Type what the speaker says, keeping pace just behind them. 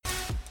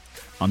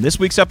On this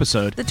week's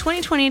episode, The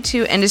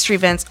 2022 industry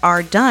events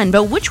are done,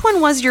 but which one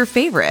was your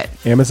favorite?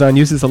 Amazon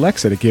uses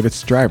Alexa to give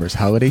its drivers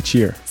holiday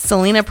cheer.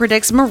 Selena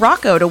predicts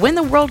Morocco to win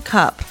the World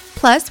Cup.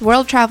 Plus,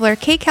 world traveler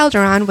Kate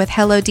Calderon with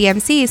Hello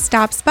DMC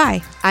stops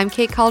by. I'm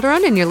Kate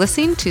Calderon, and you're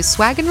listening to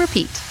Swag and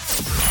Repeat.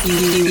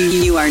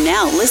 You are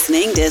now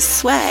listening to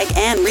Swag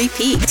and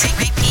Repeat.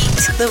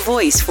 The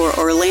voice for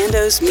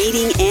Orlando's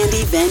meeting and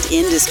event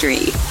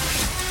industry.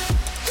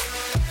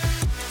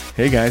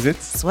 Hey guys,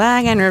 it's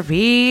Swag and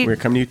Repeat. we're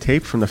coming to you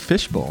taped from the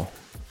Fishbowl.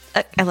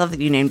 I love that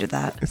you named it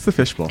that. It's the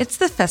Fishbowl. It's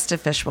the festive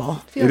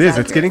fishbowl. It is.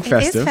 It's getting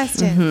festive. It is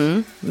festive.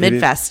 It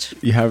Mid-fest.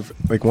 is- You have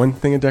like one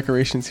thing of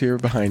decorations here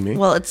behind me.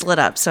 Well, it's lit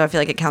up, so I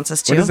feel like it counts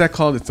as two. What is that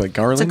called? It's like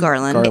garland? It's a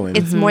garland.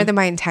 It's more than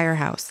my entire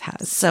house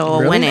has. So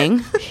Really?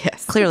 winning.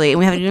 Yes. Clearly. And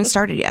we haven't even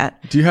started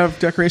yet. Do you have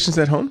decorations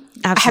at home?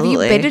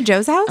 Absolutely. Have you been to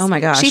Joe's house? Oh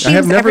my gosh. She I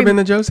have themes never every- been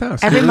to Joe's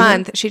house. Every Really?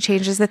 month, she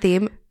changes the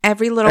theme.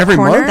 Every little Every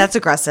corner month? That's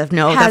aggressive.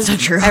 No, has that's not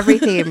true. every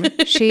theme.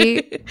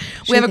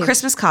 We have a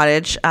Christmas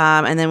cottage,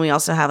 and then we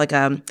also have like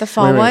the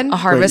fall Wait, wait. one. a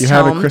harvest you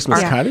have home. a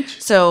Christmas Our-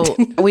 cottage? So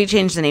we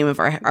changed the name of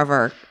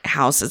our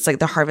house. It's like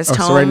the harvest Oh,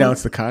 home. so right now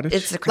it's the cottage?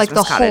 It's the Like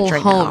Christmas the cottage whole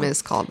right home now.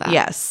 is called that.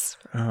 Yes,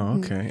 Oh,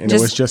 okay. And it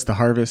Just- was just the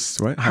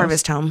harvest, what? House?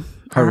 harvest home.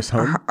 Harvest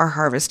Our- home? Our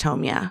harvest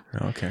home. Yeah.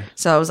 Oh, okay.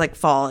 So it was like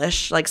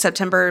fallish, like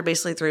September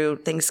basically through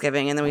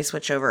Thanksgiving, and then we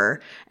switch over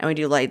and we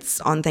do lights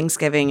on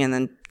Thanksgiving, and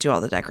then do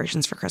all the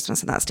decorations for Christmas,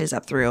 and that stays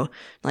up through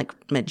like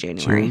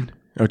mid-January. June?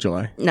 Oh,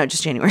 July. No,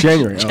 just January.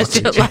 January. Oh,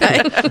 just okay.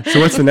 July. So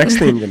what's the next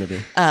theme going to be?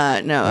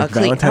 No, Like a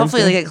clean. Valentine's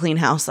Hopefully, Day? like a clean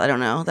house. I don't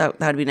know. That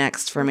would be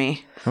next for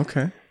me.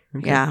 Okay.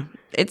 Yeah,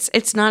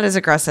 it's not as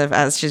aggressive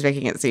as she's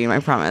making it seem. I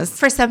promise.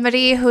 For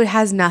somebody who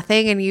has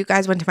nothing, and you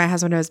guys went to my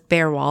house when it was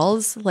bare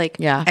walls, like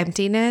Yeah.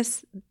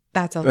 emptiness,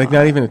 that's a Like lot.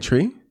 not even a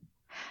tree?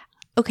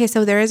 Okay,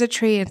 so there is a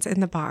tree. It's in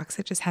the box.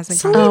 It just hasn't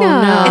Selena.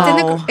 come.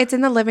 no. It's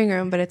in the living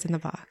room, but it's in the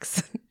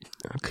box.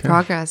 Okay.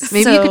 Progress.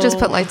 Maybe you could just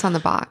So- put lights on the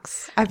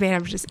box. I mean,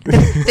 I'm just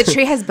the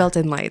tree has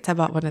built-in lights. I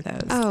bought one of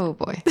those. Oh,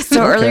 boy.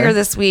 So earlier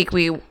this week,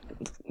 we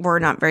were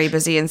not very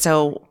busy, and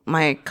so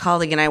my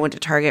colleague and I went to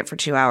Target for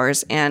 2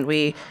 hours, and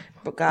we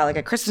got like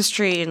a Christmas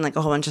tree and like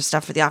a whole bunch of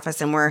stuff for the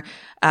office, and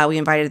we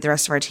invited the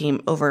rest of our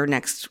team over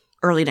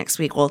early next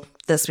week. Well,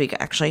 this week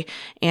actually,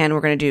 and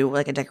we're gonna do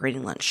like a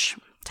decorating lunch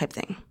type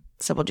thing.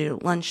 So we'll do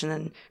lunch and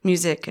then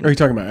music. And Are you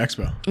talking about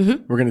Expo?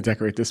 Mm-hmm. We're going to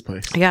decorate this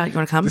place. yeah, you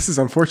want to come? This is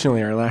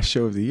unfortunately our last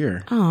show of the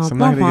year. Oh, so I'm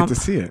not going womp to get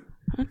to see it.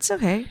 It's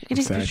okay. You can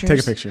take Sad. pictures. Take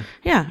a picture.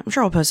 Yeah, I'm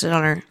sure we'll post it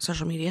on our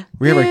social media.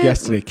 We have our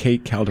guest today,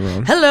 Kate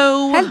Calderon.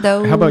 Hello.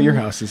 Hello. How about your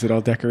house? Is it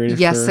all decorated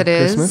Yes, for it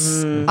is.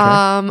 Christmas? Okay.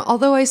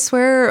 Although I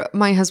swear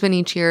my husband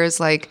each year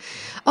is like,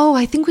 oh,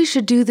 I think we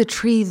should do the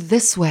tree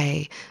this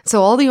way.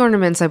 So all the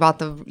ornaments I bought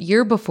the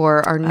year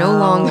before are no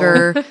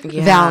longer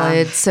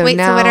valid. So Wait,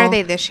 now so what are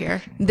they this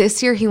year?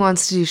 This year he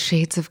wants to do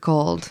shades of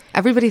gold.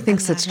 Everybody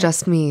thinks it's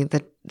just me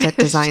that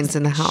designs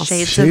in the house.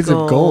 Shades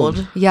of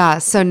gold. Yeah.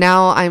 So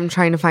now I'm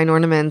trying to find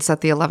ornaments at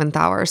the 11th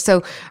hour.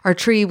 So our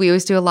tree, we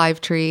always do a live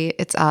tree.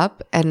 It's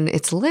up and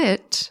it's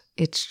lit.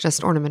 It's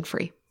just ornament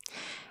free.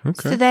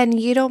 Okay. So then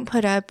you don't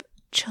put up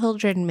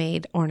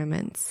children-made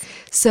ornaments.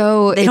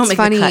 So They it's don't make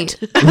the funny.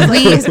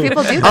 Because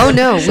people do that. Oh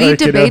no, Sorry, we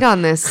debate kiddo.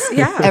 on this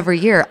every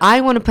year.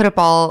 I want to put up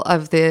all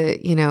of the,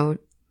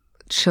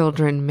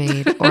 children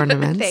made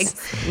ornaments.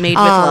 Thanks. Made with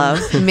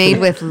love. Made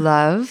with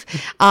love.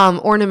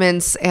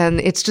 Ornaments,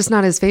 and it's just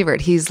not his favorite.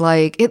 He's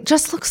like, it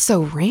just looks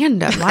so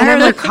random. Why And are I'm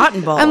there like,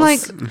 cotton balls? I'm like,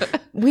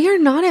 we are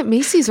not at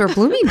Macy's or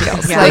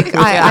Bloomingdale's. Yeah. Like,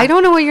 I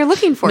don't know what you're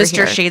looking for Mr.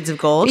 here. Shades of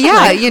Gold. Yeah,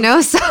 Like,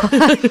 so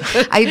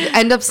I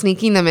end up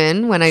sneaking them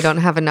in when I don't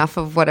have enough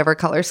of whatever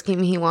color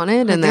scheme he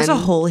wanted. And there's then a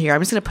hole here.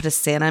 I'm just gonna put a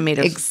Santa made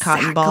of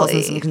cotton balls and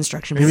Exactly. some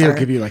construction Maybe paper. they'll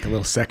give you like a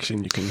little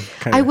section you can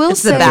kind of. I will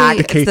It's the say back.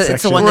 The Kate It's the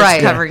section. one that's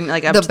Right. covering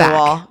like up to the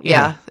wall.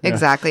 Yeah.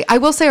 Exactly. I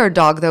will say our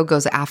dog though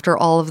goes after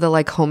all of the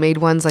like homemade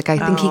ones. Like I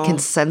think he can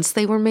sense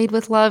they were made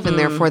with love and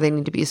therefore they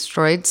need to be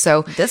destroyed.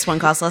 So This one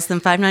costs less than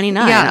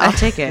 $5.99. Yeah. I'll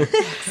take it.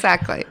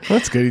 exactly. Well,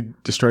 that's good. He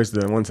destroys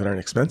the ones that aren't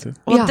expensive.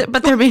 Well, Yeah.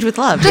 but they're made with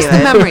love. Just the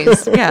David.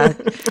 memories. Yeah.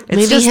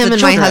 Maybe just him the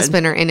and my children.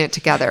 husband are in it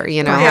together,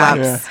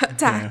 Perhaps.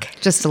 Attack.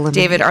 just eliminate.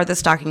 David, are the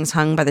stockings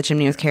hung by the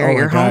chimney with care Oh at my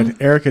your God. home?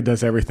 Erica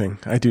does everything.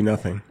 I do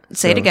nothing.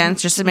 Say it So- again,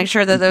 just to make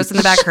sure that those in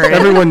the back heard it.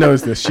 Everyone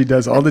knows this. She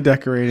does all the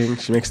decorating.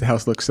 She makes the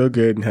house look so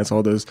good and has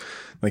all those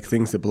like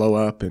things that blow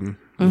up and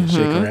shake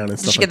around and Did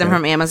stuff she like get them that.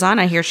 from Amazon?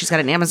 I hear she's got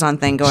an Amazon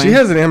thing going. She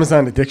has an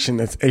Amazon addiction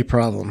that's a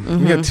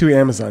problem. We got 2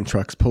 Amazon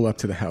trucks pull up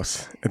to the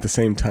house at the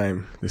same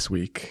time this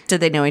week. Did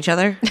they know each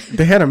other?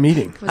 They had a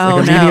meeting. Oh,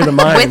 like a no. meeting of the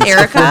minds. With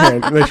Erica?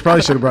 beforehand. They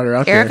probably should have brought her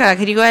out there. Erica,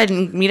 could you go ahead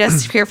and meet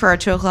us here for our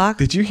 2 o'clock?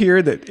 Did you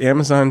hear that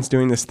Amazon's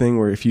doing this thing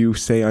where if you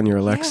say on your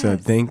Alexa,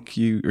 thank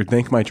you, or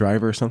thank my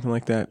driver or something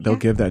like that, they'll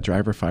give that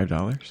driver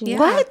 $5? Yeah.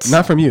 What?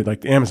 Not from you.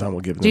 Like Amazon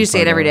will give them Do you say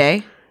it every $5.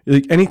 day?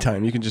 Like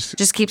anytime. You can just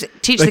Just teach like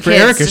the for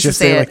kids Erica, just to just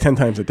say say it. like 10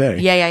 times a day.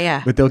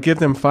 Yeah. But they'll give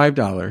them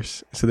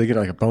 $5, so they get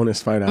like a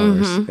bonus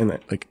 $5, and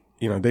that, like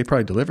they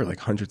probably deliver like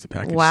hundreds of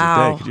packages a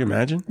Wow. day. Could you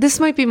imagine? This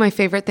might be my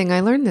favorite thing I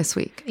learned this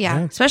week.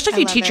 Yeah. Especially if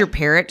you love teach it. your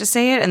parrot to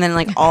say it and then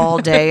like all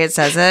day it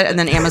says it and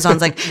then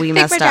Amazon's like, we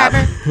Thank messed my up.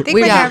 driver. Thank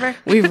We- my yeah, driver.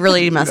 We've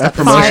really messed That up.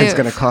 promotion's Five-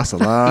 going to cost a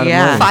lot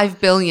Yeah. of money.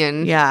 5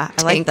 billion. Yeah,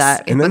 I like tanks.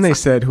 that. And then they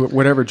said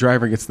whatever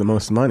driver gets the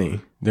most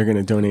money, they're going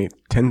to donate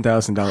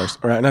 $10,000,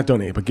 or not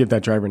donate, but give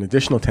that driver an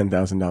additional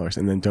 $10,000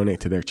 and then donate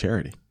to their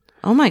charity.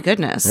 Oh my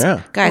goodness.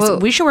 Yeah. Guys, Whoa.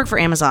 we should work for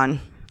Amazon.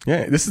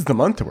 Yeah, this is the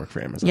month to work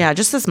for Amazon. Yeah,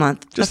 just this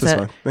month. Just That's this it.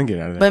 month. Then get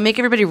out of there. But make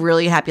everybody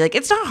really happy. Like,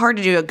 it's not hard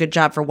to do a good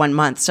job for 1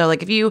 month. So,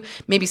 like, if you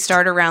maybe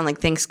start around like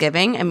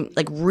Thanksgiving and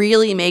like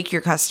really make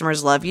your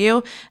customers love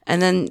you,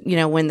 and then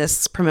win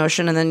this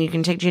promotion, and then you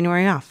can take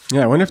January off.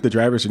 Yeah, I wonder if the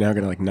drivers are now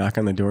going to like knock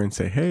on the door and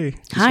say, "Hey,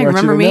 just Hi, want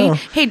remember you to me? know."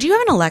 Hey, do you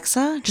have an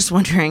Alexa? Just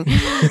wondering.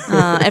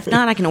 If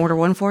not, I can order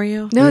one for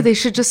you. No, they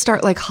should just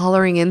start like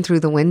hollering in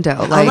through the window.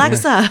 Like,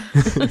 Alexa.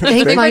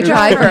 thank my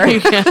driver.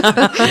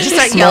 Just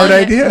start Smart yelling it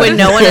idea. when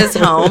no one is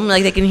home.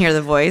 Like they can hear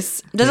the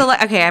voice.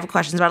 Okay, I have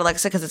questions about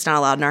Alexa because it's not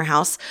allowed in our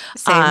house.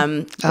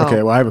 Same.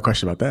 Okay, well, I have a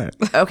question about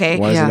that. Okay.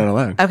 Why is Yeah. it not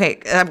allowed? Okay,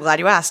 I'm glad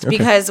you asked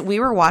because we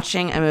were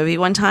watching a movie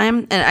one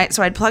time, and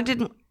I'd plugged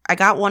in. I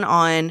got one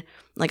on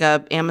like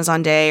a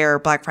Amazon Day or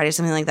Black Friday,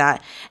 something like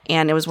that,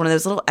 and it was one of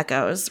those little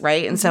Echoes,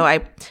 right? And so I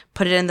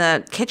put it in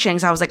the kitchen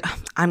because I was like,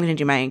 I'm going to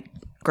do my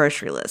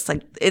grocery list.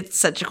 Like it's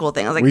such a cool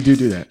thing. I was like, We do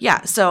that.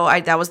 yeah. So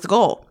that was the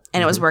goal,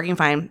 and it was working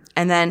fine.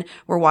 And then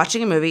we're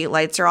watching a movie.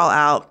 Lights are all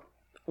out.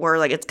 We're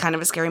like, it's kind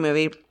of a scary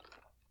movie.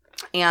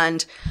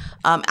 And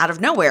out of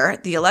nowhere,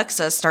 the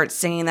Alexa starts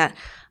singing that,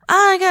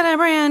 I got a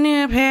brand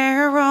new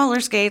pair of roller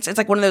skates. It's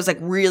like one of those like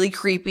really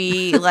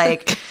creepy,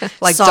 like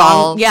Like song.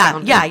 doll Yeah,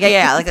 sound.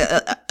 yeah. Like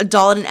a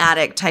doll in an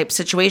attic type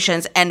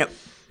situations. And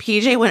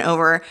PJ went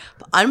over,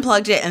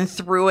 unplugged it, and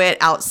threw it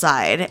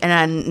outside. And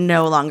then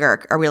no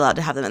longer are we allowed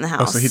to have them in the Oh,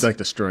 house. so he'd like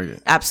destroyed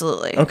it.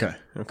 Absolutely. Okay.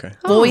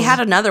 Well, we had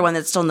another one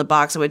that's still in the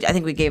box. I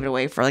think we gave it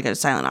away for like a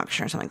silent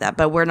auction or something like that.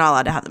 But we're not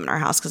allowed to have them in our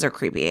house because they're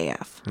creepy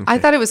AF. I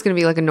thought it was going to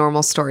be like a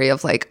normal story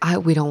of like,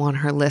 we don't want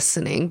her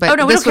listening. But Oh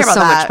no, we this don't care was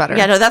about so that. much better.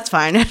 Yeah, no, that's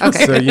fine.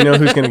 Okay. So you know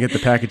who's going to get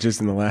the packages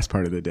in the last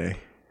part of the day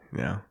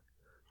now?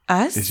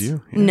 Us? Is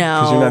you.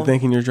 No. Because you're not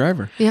thanking your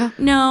driver. Yeah.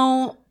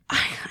 No.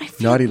 I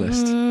feel, Naughty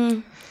list.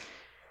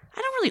 I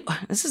don't really.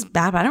 This is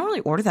bad, but I don't really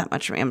order that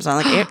much from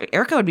Amazon. Like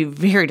Erica would be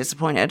very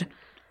disappointed.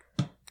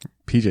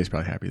 PJ's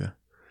probably happy though.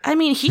 I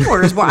mean, he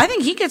orders more. I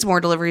think he gets more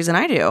deliveries than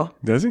I do.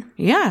 Does he?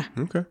 Yeah,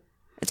 Okay.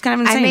 it's kind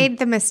of insane. I made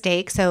the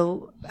mistake.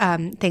 So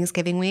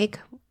Thanksgiving week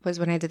was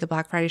when I did the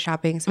Black Friday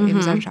shopping. So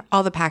Amazon,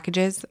 all the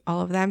packages,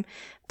 all of them.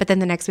 But then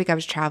the next week I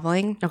was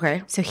traveling.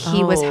 Okay. So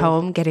he was Oh.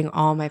 home getting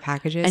all my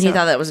packages. and So he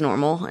thought that was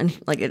normal, and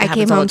like it I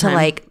happens came all home the time. to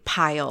like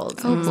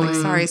piles. I was like,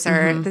 sorry,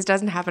 sir. This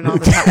doesn't happen all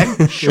the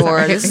time.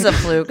 Sure, this is a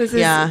fluke. This is,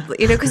 Yeah.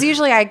 because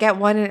usually I get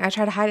one and I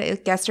try to hide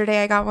it.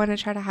 Yesterday I got one and I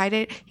try to hide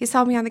it. He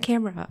saw me on the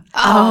camera.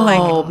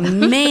 Oh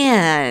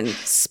man,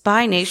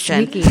 Spy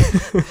Nation.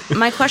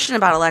 My question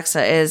about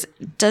Alexa is: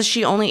 does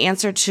she only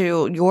answer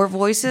to your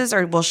voices,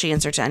 or will she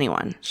answer to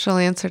anyone? She'll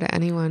answer to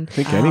anyone. I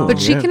think anyone. But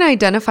she yeah. can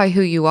identify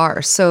who you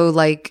are. So,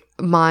 like,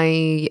 my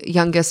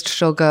youngest,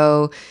 she'll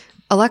go,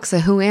 Alexa,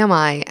 who am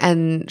I?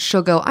 And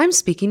she'll go, I'm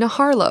speaking to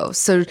Harlow.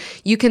 So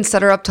you can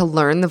set her up to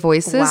learn the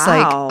voices.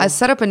 Wow. Like, I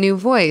set up a new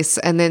voice,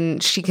 and then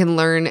she can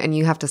learn, and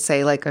you have to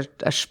say, like,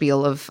 a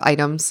spiel of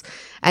items.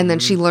 And then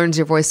she learns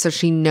your voice so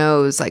she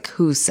knows, like,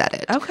 who said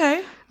it.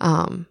 Okay.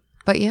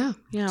 But yeah.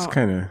 Yeah. It's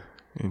kind of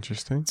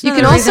interesting. You can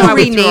another reason also why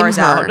we threw rename ours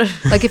her. out.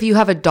 Like if you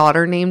have a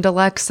daughter named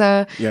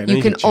Alexa, Yeah, then you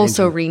you can can change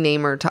also them.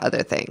 rename her to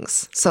other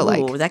things. So Ooh,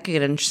 like, that could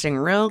get interesting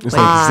real quick. It's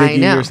like I Ziggy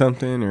know. or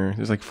something, or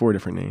there's like 4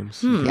 different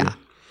names. yeah.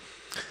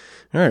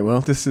 All right.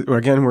 Well, this is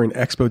again we're in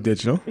Expo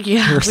Digital.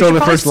 Yeah, we're we still in the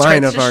should first probably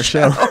line of stretch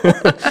our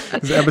the show.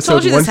 This is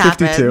episode you this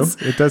 152. happens.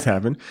 It does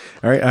happen.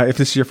 All right. If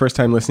this is your first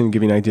time listening,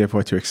 give you an idea of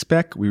what to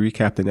expect. We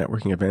recap the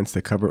networking events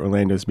that cover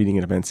Orlando's meeting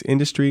and events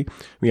industry.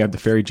 We have the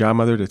Fairy Job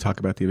Mother to talk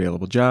about the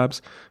available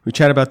jobs. We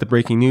chat about the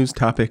breaking news,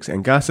 topics,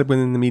 and gossip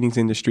within the meetings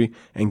industry,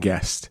 and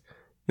guest.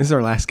 This is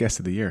our last guest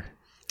of the year.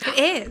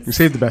 It We is.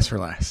 saved the best for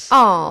last.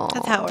 Oh,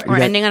 That's how it works. We're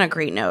ending on a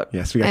great note.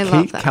 Yes, we I got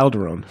love Kate that.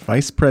 Calderon,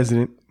 Vice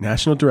President,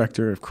 National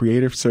Director of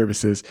Creative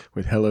Services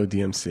with Hello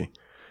DMC.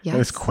 That is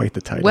Yes. quite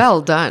the title.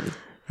 well done.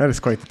 that is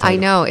quite the title. I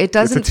know it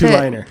doesn't It's a fit.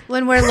 two-liner.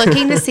 When we're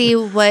looking to see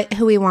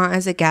who we want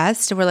as a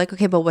guest, we're like,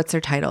 okay, but what's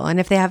their title? And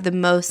if they have the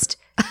most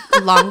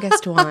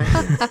longest one,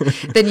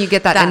 Then you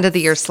get that end of the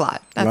year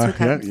slot. that's who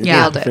comes. you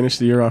Nailed did. it. Finish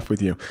the year off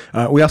with you.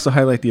 We also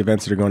highlight the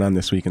events that are going on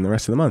this week and the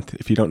rest of the month.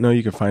 If you don't know,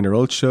 you can find our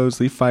old shows,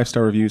 leave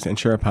 5-star reviews, and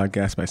share our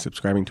podcast by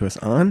subscribing to us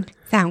on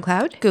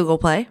SoundCloud, Google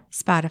Play.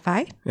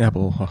 Spotify,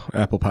 Apple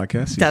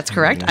Podcasts. That's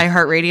correct.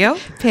 iHeartRadio.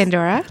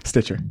 Pandora,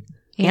 Stitcher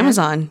and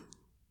Amazon.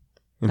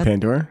 and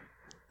Pandora.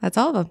 That's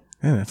all of them.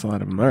 Yeah, that's a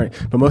lot of them. All right.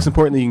 But most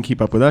importantly, you can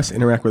keep up with us,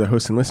 interact with our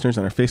hosts and listeners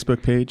on our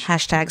Facebook page,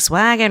 Hashtag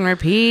swag and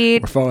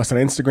repeat. or follow us on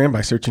Instagram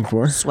by searching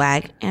for,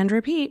 Swag and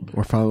repeat.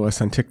 or follow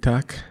us on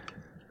TikTok.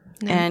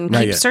 And Not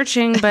keep yet.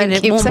 searching, but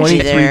it Keep won't be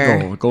 23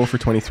 there. goal for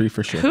 23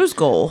 for sure. Whose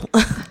goal?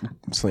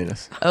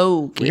 Selena's.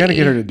 Okay. We got to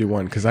get her to do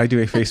one because I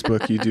do a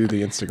Facebook, you do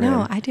the Instagram.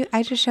 No, I do.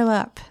 I just show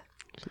up.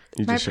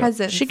 You My just shut.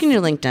 presence. She can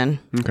do LinkedIn.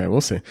 Okay, we'll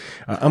see.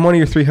 I'm one of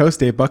your three hosts,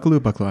 Dave Buckaloo,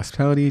 Buckaloo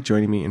Hospitality.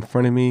 Joining me in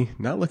front of me,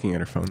 not looking at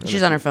her phone.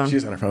 She's on her phone.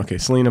 She's on her phone. Okay,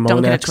 Selena Molinex.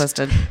 Don't get it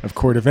twisted. Of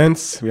Court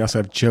Events. We also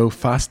have Joe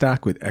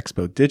Fostock with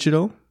Expo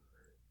Digital.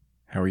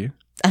 How are you?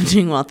 I'm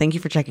doing well. Thank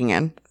you for checking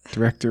in.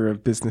 Director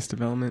of Business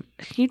Development.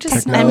 You just,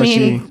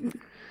 Technology.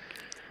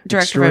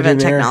 Director of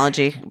Event Extraordinaire.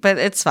 Technology, but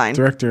it's fine.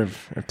 Director of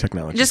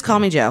Technology. Just call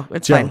me Joe.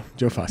 It's Joe. fine.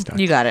 Joe Fostock.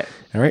 You got it.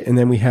 All right, and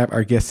then we have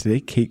our guest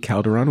today, Kate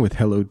Calderon with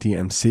Hello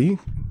DMC.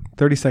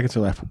 30 seconds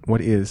are left.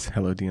 What is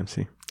Hello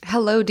DMC?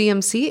 Hello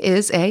DMC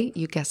is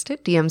you guessed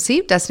it,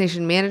 DMC,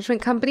 Destination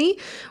Management Company.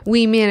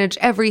 We manage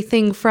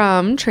everything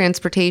from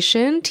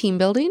transportation, team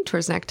building,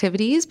 tours and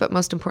activities, but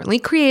most importantly,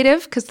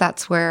 creative, because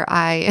that's where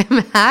I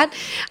am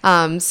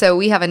at. So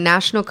we have a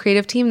national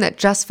creative team that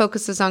just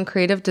focuses on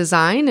creative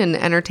design and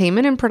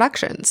entertainment and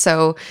production.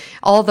 So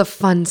all the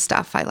fun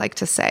stuff, I like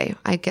to say.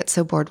 I get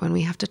so bored when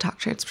we have to talk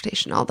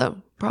transportation, although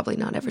probably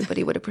not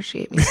everybody would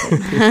appreciate me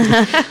saying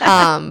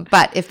that.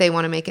 But if they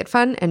want to make it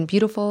fun and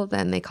beautiful,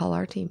 then they call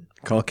our team.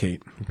 Call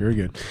Kate. Very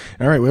good.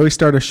 All right, we always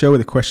start our show with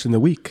a question of the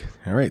week.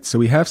 All right, so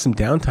we have some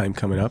downtime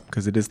coming up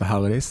because it is the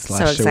holidays. It's the last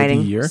show of exciting.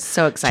 the year.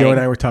 So exciting. Joe and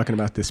I were talking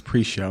about this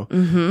pre-show.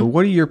 But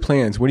what are your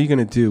plans? What are you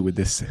going to do with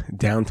this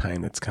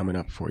downtime that's coming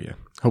up for you?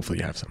 Hopefully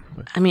you have some.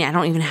 But. I mean, I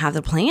don't even have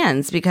the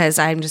plans because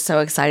I'm just so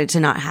excited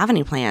to not have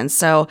any plans.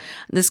 So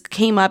this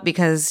came up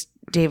because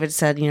David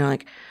said,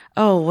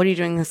 oh, what are you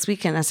doing this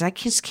weekend? I said, I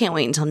just can't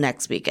wait until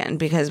next weekend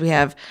because we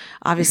have,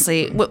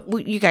 obviously,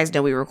 you guys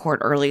know we record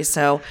early.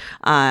 So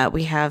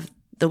we have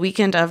the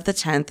weekend of the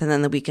 10th and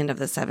then the weekend of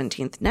the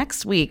 17th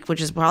next week,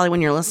 which is probably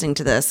when you're listening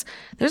to this.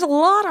 There's a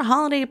lot of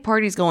holiday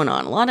parties going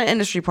on, a lot of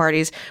industry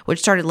parties, which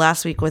started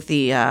last week with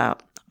the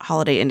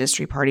holiday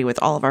industry party with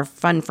all of our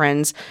fun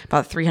friends,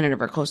 about 300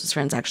 of our closest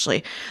friends,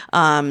 actually.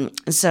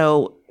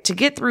 So to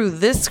get through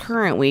this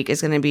current week is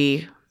going to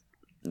be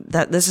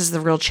that this is the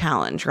real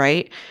challenge,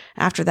 right?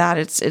 After that,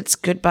 it's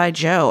goodbye,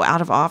 Joe,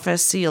 out of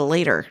office. See you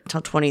later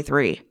till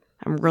 23.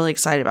 I'm really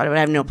excited about it, but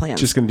I have no plans.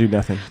 Just going to do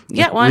nothing.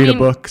 Yeah, well, read I mean, a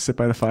book, sit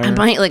by the fire. I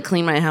might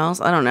clean my house.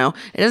 I don't know.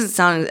 It doesn't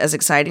sound as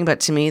exciting, but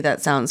to me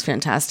that sounds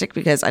fantastic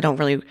because I don't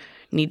really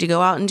need to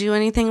go out and do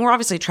anything. We're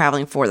obviously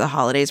traveling for the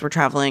holidays. We're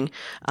traveling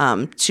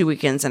 2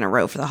 weekends in a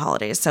row for the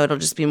holidays. So it'll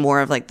just be more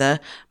of like the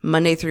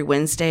Monday through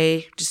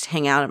Wednesday, just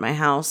hang out at my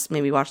house,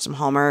 maybe watch some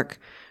Hallmark,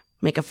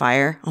 make a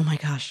fire. Oh my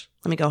gosh.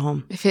 Let me go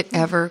home. If it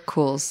ever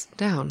cools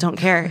down. Don't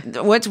care.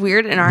 What's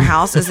weird in our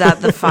house is that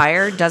the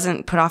fire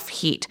doesn't put off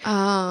heat.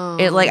 Oh.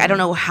 It I don't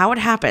know how it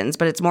happens,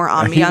 but it's more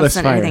ambiance heatless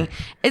than fire. anything.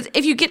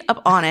 If you get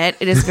up on it,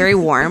 it is very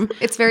warm.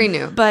 It's very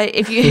new. But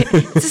if you,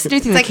 it's this new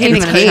thing that like came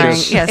in a in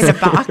cage. Yes, In a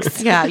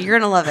box. Yeah, you're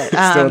gonna love it.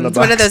 Still in the It's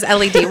one of those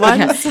LED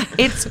ones.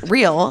 It's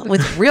real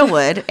with real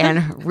wood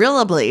and real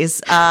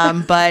ablaze.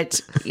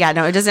 But yeah,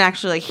 no, it doesn't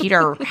actually heat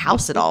our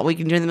house at all. We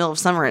can do it in the middle of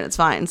summer and it's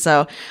fine.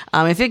 So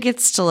if it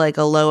gets to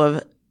a low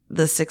of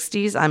the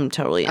 60s, I'm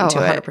totally into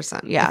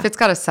 100%. it. Yeah, If it's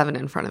got a 7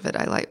 in front of it,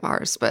 I like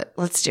Mars, but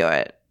let's do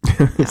it.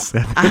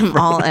 Seven. I'm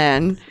all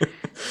in.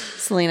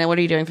 Selena, what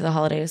are you doing for the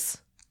holidays?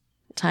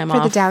 Time For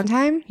off. the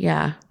downtime?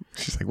 Yeah.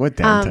 She's like, what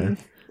downtime?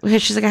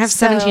 She's like, I have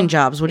 17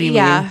 jobs. What do you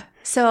mean?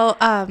 So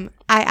I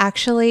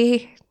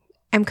actually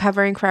am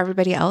covering for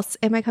everybody else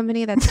in my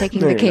company that's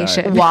taking No, you're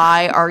vacation.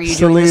 Why are you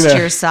doing this Selena.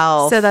 to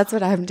yourself? So that's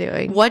what I'm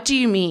doing. What do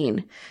you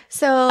mean?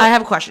 So I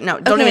have a question. No,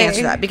 don't even Okay.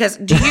 answer that because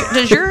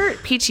does your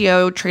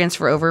PTO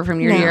transfer over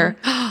from year to No. year?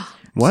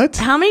 What?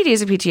 How many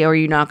days of PTO are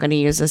you not going to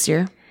use this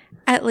year?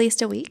 at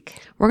least a week.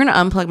 We're going to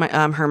unplug my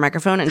her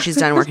microphone and she's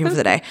done working for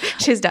the day.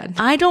 She's done.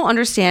 I don't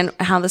understand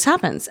how this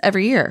happens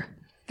every year.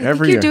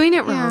 Every You're year. doing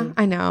it Yeah, wrong.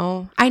 I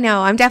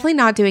know. I'm definitely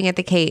not doing it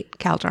the Kate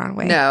Calderon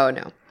way. No.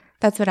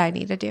 That's what I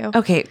need to do.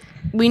 Okay,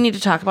 we need to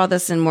talk about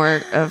this in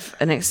more of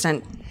an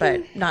extent,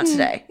 but not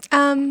today.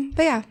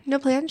 But yeah, no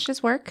plans,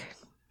 just work,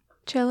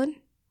 chilling.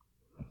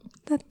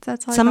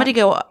 That's all. Somebody I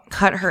got. go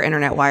cut her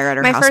internet wire at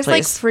her My house, first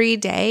please. free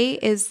day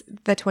is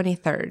the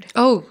 23rd.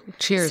 Oh,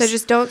 cheers. So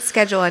just don't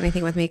schedule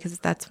anything with me because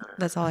that's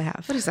all I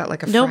have. what is that,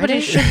 like a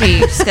Nobody Friday? should be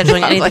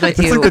scheduling anything with It's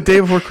you like the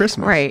day before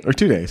Christmas. Right. Or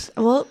 2 days.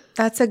 Well,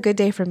 that's a good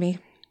day for me.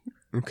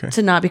 Okay.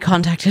 to not be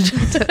contacted.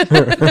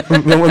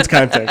 No one's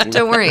contacting me.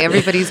 Don't worry,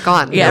 everybody's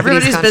gone. Yeah,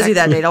 Nobody's everybody's busy contacted.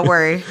 that day. Don't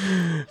worry.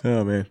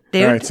 Oh, man.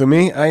 Dude. All right. So,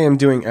 me, I am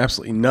doing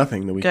absolutely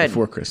nothing the week Good.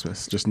 before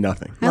Christmas. Just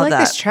nothing. I Love like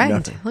this that. trend.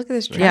 Nothing. Look at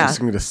this trend. Yeah. I'm just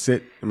going to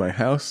sit in my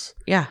house,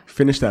 Yeah.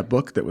 finish that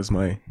book that was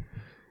my. what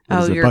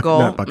Oh, is it? your goal.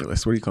 Not bucket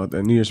list. What do you call it?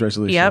 The New Year's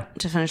resolution. Yep.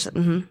 To finish that.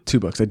 Mm-hmm. 2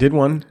 books. I did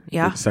one.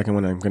 Yeah. The second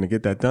one, I'm going to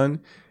get that done.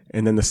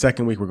 And then the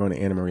second week, we're going to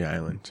Anna Maria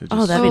Island. To just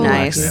Oh, that'd be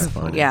relax nice. and have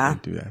fun Yeah.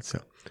 and do that. So,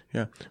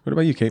 yeah. What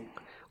about you, Kate?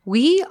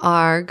 We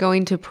are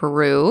going to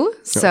Peru.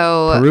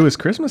 So Peru is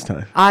Christmas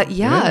time.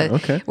 yeah.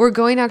 Okay. We're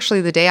going actually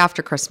the day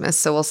after Christmas.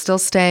 So we'll still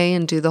stay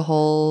and do the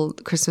whole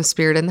Christmas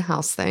spirit in the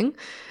house thing.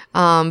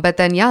 But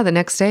then, yeah, the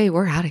next day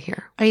we're out of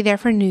here. Are you there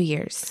for New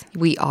Year's?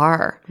 We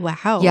are.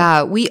 Wow.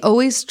 Yeah, we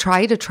always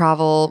try to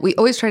travel. We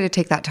always try to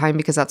take that time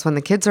because that's when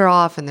the kids are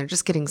off and they're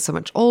just getting so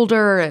much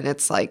older and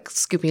it's like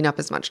scooping up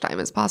as much time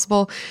as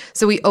possible.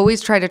 So we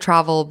always try to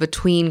travel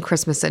between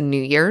Christmas and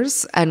New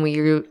Year's, and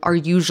we are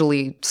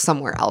usually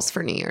somewhere else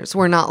for New Year's.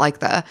 We're not like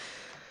the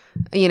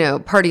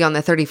party on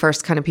the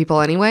 31st kind of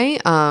people anyway.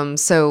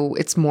 So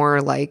it's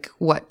more like,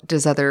 what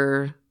does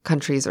other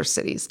countries or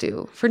cities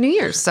do for New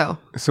Year's? So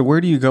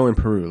where do you go in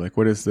Peru? Like,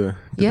 what is the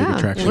big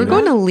attraction? we're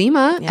going to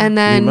Lima, and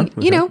then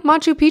Lima? Okay.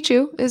 Machu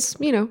Picchu is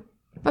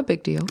a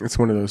big deal. It's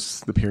one of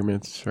the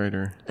pyramids, right?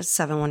 Or It's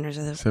 7 wonders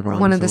of the Seven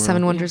world. One Wonders of the of the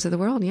seven world. wonders of the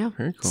world. Yeah.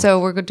 Very cool. So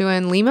we're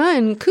doing Lima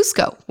and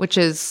Cusco, which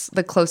is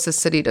the closest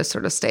city to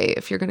sort of stay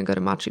if you're going to go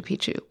to Machu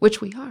Picchu, which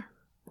we are.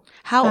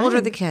 How old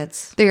are the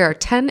kids? They are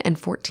 10 and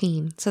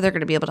 14. So they're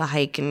going to be able to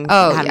hike and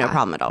Oh, have no yeah.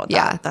 problem at all with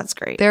Yeah. that. That's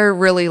great. They're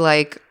really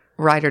like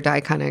ride or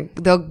die kind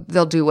of.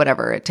 They'll do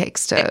whatever it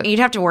takes to. You'd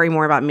have to worry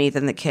more about me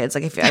than the kids.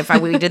 Like if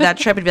we did that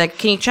trip, it'd be like,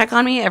 can you check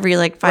on me every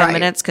like 5 Right.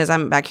 minutes? Because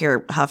I'm back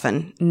here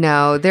huffing.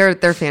 No, they're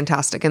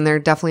fantastic, and they're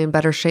definitely in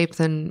better shape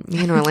than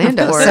me in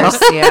Orlando. Of so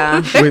course, yeah.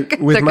 with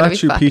they're gonna be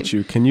Machu fine.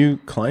 Picchu, can you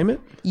climb it?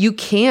 you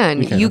can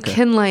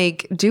okay.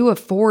 like do a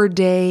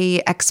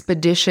 4-day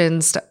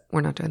expedition. We're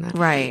not doing that,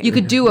 Right. You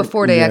could do a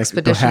 4-day Yeah, like, go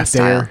expedition half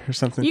style. day or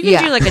something. You can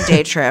Yeah. do like a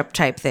day trip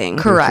type thing.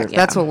 Correct. Yeah.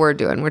 That's what we're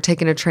doing. We're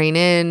taking a train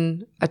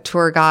in, a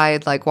tour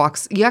guide like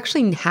walks. You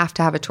actually have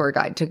to have a tour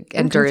guide to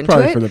enter It's into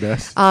probably it. for the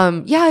best.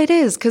 Yeah, it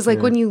is. Because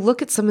like when you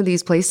look at some of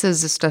these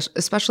places,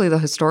 especially the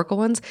historical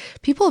ones,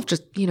 people have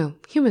just,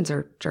 humans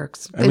are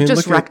jerks. They've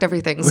just look wrecked at-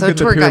 everything. Look So at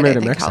the tour guide, I pyramid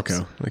in think, Mexico.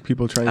 helps. Like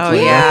people trying Oh, to.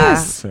 yeah.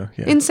 So,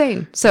 yeah.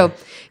 Insane. So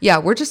yeah,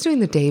 we're just doing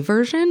the day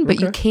version, but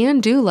you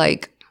can do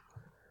like,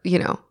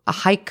 a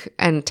hike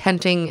and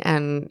tenting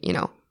and,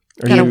 Are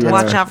Gotta you,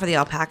 watch out for the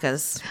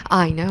alpacas.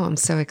 I know. I'm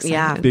so excited.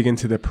 Yeah. big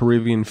into the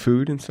Peruvian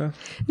food and stuff?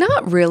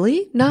 Not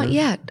really. Not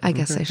yet, I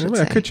guess I should Well,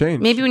 say. that could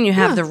change. Maybe when you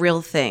have the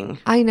real thing,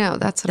 I know.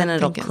 That's what then I'm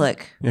it'll thinking.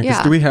 click. Yeah, 'cause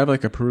Yeah. do we have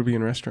like a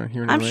Peruvian restaurant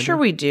here in I'm Orlando? sure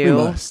we do.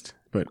 We must,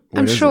 but what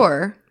I'm is it?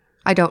 sure.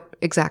 I don't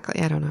exactly.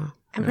 I don't know.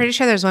 I'm pretty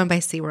sure there's one by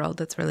SeaWorld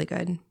that's really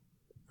good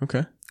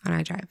Okay. on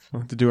iDrive.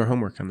 We'll have to do our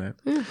homework on that.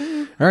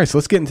 All right, so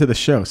let's get into the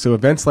show. So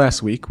events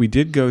last week, we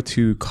did go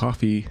to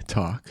Coffee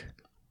Talk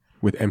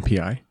with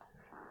MPI.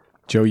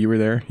 Joe, you were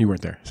there? You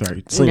weren't there.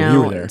 Sorry. Selena,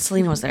 you were there.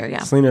 Selena was there, yeah.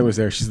 Selena was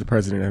there. She's the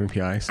president of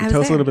MPI. So I was tell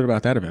us a there. little bit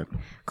about that event.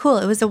 Cool.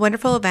 It was a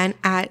wonderful event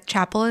at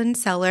Chapel and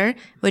Cellar,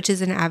 which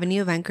is an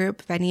Avenue Event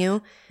Group venue.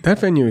 That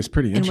venue is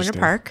pretty Winter interesting.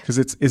 Park. Because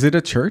is it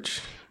a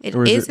church? It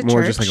or is it a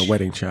more just like church. a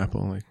wedding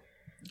chapel? Like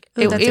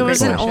Ooh, that's a It great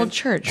was an question. old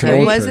church, It's an It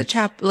old right? was a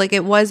church.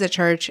 it was a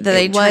church That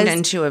they it turned was,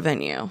 into a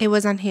venue. It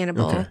was on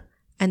Hannibal. Okay.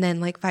 And then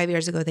like 5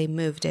 years ago, they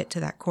moved it to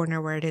that corner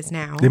where it is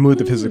now. they moved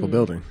the physical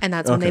building. And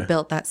that's when they Okay.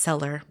 built that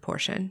cellar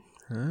portion.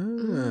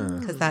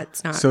 Because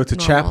that's not So it's a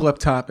normal. chapel up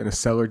top and a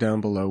cellar down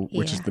below,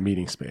 which is Yeah. the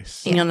meeting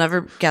space. And you'll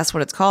never guess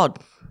what it's called.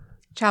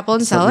 Chapel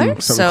and Cellar?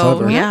 Something So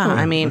clever. yeah, Oh,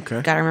 I mean,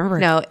 okay. gotta remember.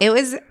 No, it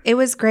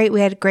was great.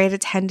 We had great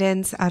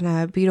attendance on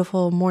a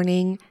beautiful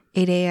morning,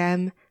 8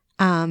 a.m.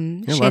 Yeah,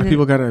 a lot of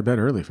people got out of bed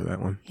early for that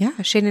one.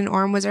 Yeah, Shannon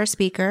Orm was our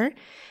speaker,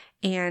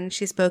 and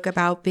she spoke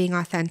about being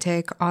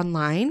authentic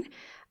online,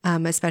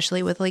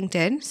 especially with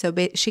LinkedIn. So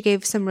she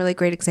gave some really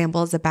great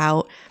examples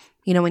about,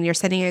 when you're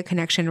sending a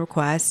connection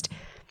request,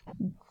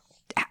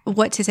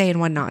 what to say and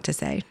what not to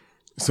say.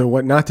 So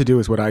what not to do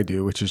is what I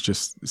do, which is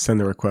just send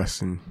the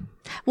request and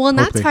Well, and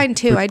hope that's they- fine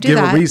too. but I do give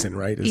that. a reason,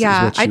 right? is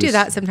Yeah, what she I do was-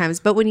 that sometimes.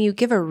 But when you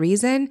give a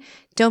reason,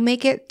 don't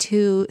make it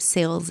too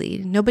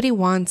salesy. Nobody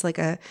wants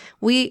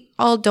we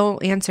all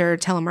don't answer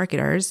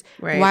telemarketers.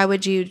 Right. Why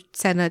would you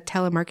send a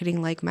telemarketing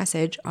like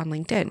message on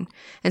LinkedIn?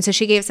 And so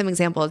she gave some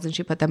examples and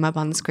she put them up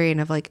on the screen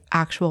of like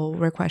actual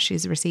requests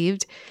she's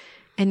received.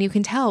 And you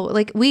can tell,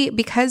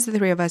 because the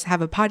three of us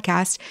have a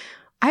podcast,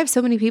 I have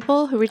so many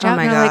people who reach out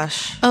my and are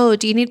gosh. like, oh,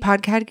 do you need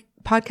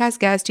podcast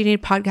guests? Do you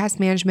need podcast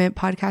management,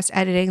 podcast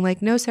editing?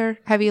 Like, no, sir.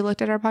 Have you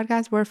looked at our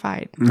podcast? We're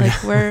fine.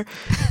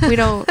 We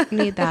don't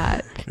need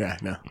that. Yeah,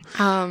 no.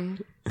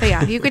 But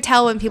yeah, you could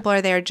tell when people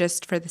are there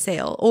just for the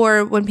sale,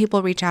 or when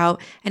people reach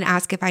out and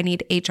ask if I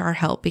need HR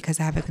help because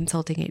I have a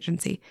consulting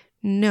agency.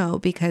 No,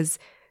 because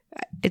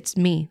it's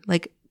me.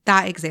 Like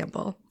that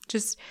example.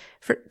 Just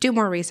do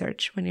more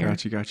research when you're.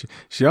 Gotcha.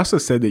 She also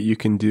said that you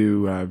can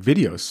do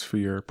videos for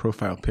your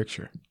profile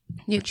picture.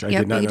 Which I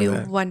did not you know do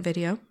that. one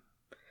video.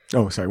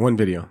 Oh, sorry, one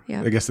video.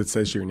 Yeah. I guess it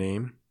says your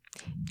name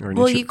or an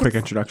Well, you quick could-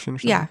 introduction or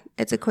something. Yeah,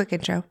 it's a quick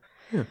intro.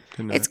 Yeah,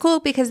 didn't know It's that. cool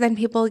because then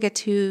people get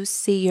to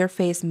see your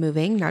face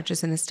moving, not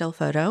just in a still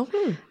photo.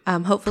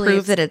 Hopefully,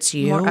 Prove that it's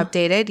you. More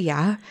updated,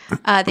 yeah.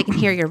 They can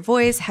hear your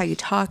voice, how you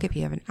talk, if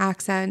you have an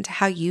accent,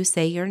 how you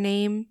say your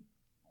name.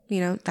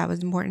 That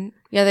was important.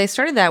 Yeah, they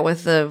started that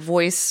with the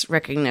voice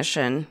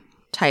recognition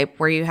type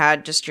where you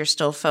had just your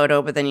still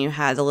photo, but then you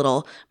had the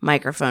little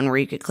microphone where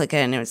you could click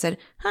in and it said,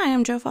 "Hi,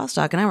 I'm Joe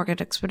Fostock and I work at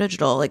Expo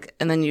Digital."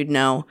 And then you'd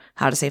know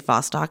how to say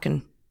Fostock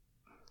and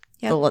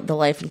the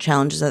life and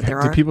challenges that there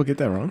Do are. people get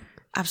that wrong?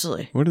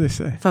 Absolutely. What do they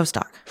say?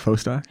 Fostock.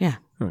 Fostock? Yeah.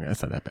 Okay,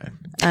 that's not that bad.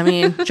 I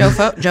mean,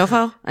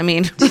 Jofo. I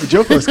mean,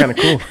 Jofo is kind of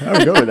cool. I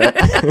would go with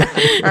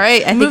that. All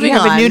right. I think moving you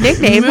have on. a new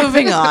nickname.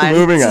 Moving on.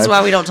 Moving This is on.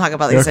 why we don't talk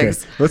about these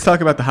things. Let's talk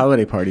about the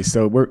holiday party.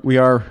 So we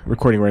are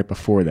recording right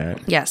before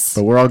that. Yes.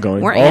 But we're all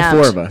going. We're all amped.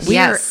 four of us. We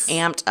Yes. are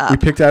amped We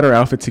up. picked out our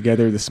outfit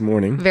together this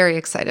morning. Very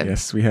excited.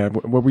 Yes, we have.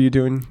 What were you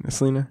doing,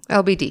 Selena?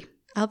 LBD.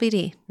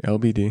 LBD.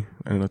 LBD.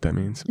 I don't know what that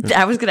means.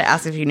 I was going to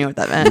ask if you knew what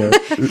that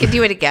meant. Give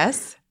you a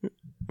guess.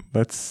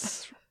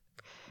 Let's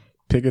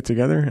pick it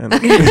together.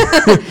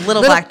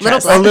 Little black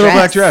dress. A little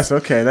black dress.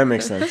 Okay, that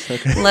makes sense.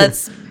 Okay.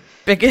 Let's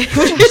pick it.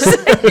 What did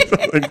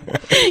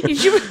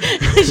you say?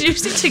 Did you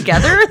say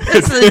together?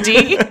 That's the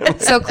D.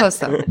 So close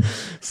though.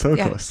 So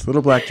close.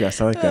 Little black dress.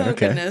 I like that. Oh,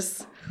 Okay.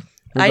 goodness.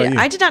 What about you?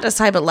 I did not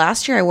decide, but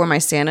last year I wore my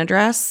Santa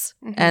dress,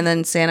 and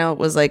then Santa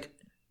was like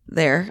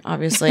there,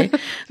 obviously.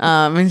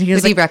 And he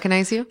was Did he like,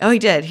 recognize you? "Oh, he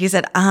did." He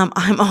said, "I'm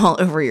all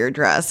over your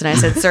dress," and I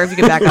said, "Sir, if you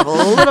could back up a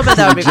little bit,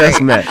 that would be Just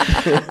great." met.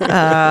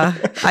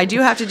 I do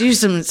have to do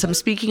some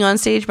speaking on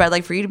stage, but I'd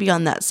like for you to be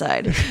on that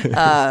side.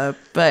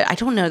 But I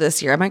don't know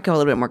this year. I might go a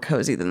little bit more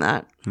cozy than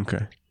that.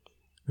 Okay.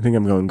 I think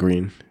I'm going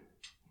green.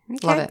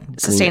 Love it.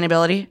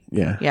 Sustainability.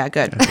 Yeah. Yeah,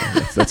 good.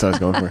 That's what I was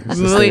going for.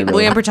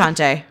 Muy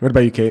importante. What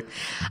about you, Kate?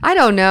 I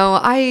don't know.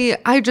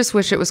 I just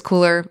wish it was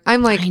cooler.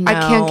 I'm like, I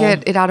can't know.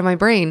 get it out of my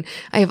brain.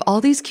 I have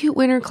all these cute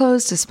winter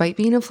clothes despite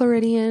being a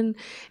Floridian.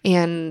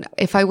 And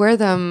if I wear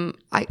them,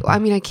 I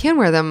mean, I can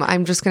wear them.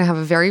 I'm just going to have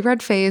a very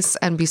red face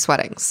and be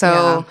sweating.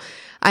 So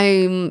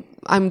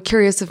I'm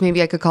curious if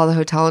maybe I could call the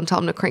hotel and tell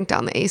them to crank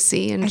down the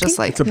AC and just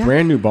like, It's a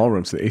brand new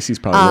ballroom, so the AC's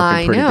probably I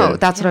working pretty know. good.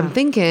 That's what I'm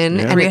thinking.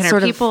 And it's 300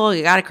 sort of, people,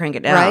 you got to crank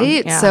it down.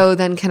 right? Yeah. So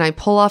then can I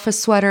pull off a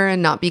sweater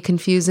and not be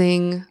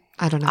confusing?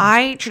 I don't know.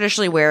 I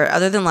traditionally wear,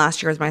 other than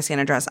last year with my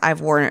Santa dress,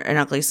 I've worn an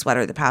ugly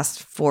sweater the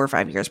past 4 or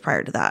 5 years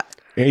prior to that.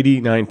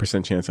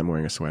 89% chance I'm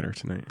wearing a sweater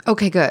tonight.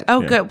 Okay, good.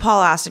 Oh, good.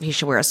 Paul asked if he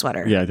should wear a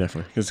sweater. Yeah,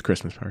 definitely. It's a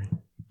Christmas party.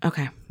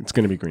 Okay. It's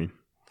going to be green.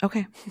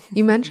 Okay.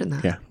 You mentioned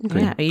that. Yeah.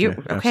 Green. Yeah. You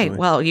okay? absolutely.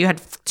 Well, you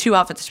had 2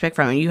 outfits to pick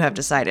from, and you have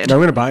decided. No, I'm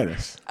going to buy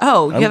this.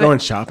 Oh, you I'm haven't- going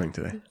shopping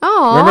today.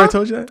 Oh, Remember I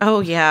told you that?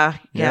 Oh yeah.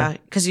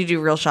 Because you do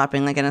real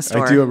shopping, like in a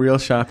store. I do a real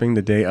shopping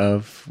the day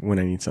of when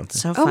I need something.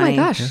 So oh funny. my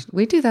gosh,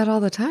 we do that all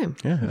the time.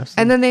 Yeah, absolutely.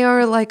 And then they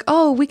are like,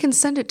 "Oh, we can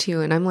send it to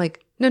you," and I'm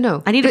like,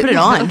 "No, I need to put it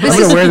on. I'm going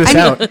to wear this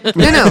out.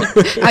 No,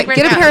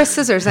 get a pair of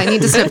scissors. I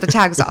need to snip the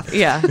tags off."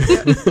 Yeah.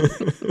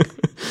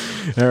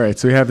 All right,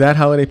 so we have that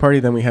holiday party.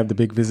 Then we have the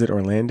big Visit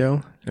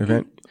Orlando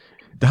event.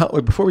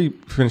 Before we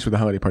finish with the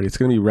holiday party, it's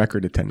going to be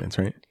record attendance,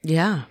 right?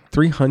 Yeah.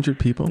 300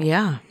 people?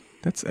 Yeah.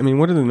 What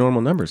are the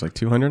normal numbers? Like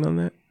 200 on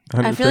that?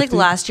 I feel like 150?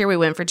 last year we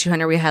went for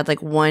 200. We had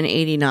like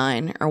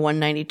 189 or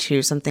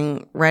 192,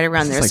 something right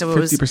around there. It's So like it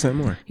was 50%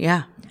 more.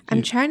 yeah.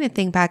 I'm trying to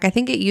think back. I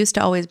think it used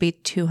to always be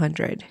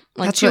 200.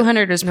 Like That's what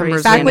 200 was pretty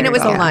numbers Back when it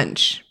was a standard.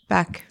 lunch.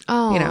 Back,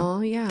 Oh, you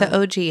know, yeah. the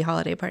OG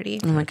holiday party.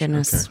 Oh my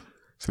goodness.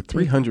 So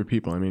 300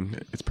 people. I mean,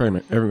 it's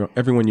probably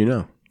everyone you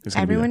know. is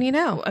gonna be Everyone there. you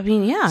know. I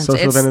mean, yeah,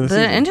 Social it's event of the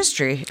the season.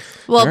 industry.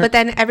 Well, but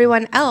then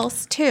everyone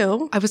else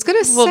too I was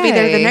gonna say will be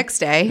there the next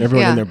day. Everyone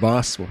Yeah. and their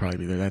boss will probably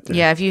be there that day.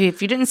 Yeah, if you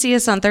didn't see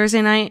us on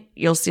Thursday night,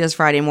 you'll see us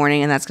Friday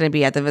morning, and that's going to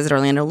be at the Visit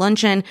Orlando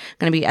luncheon.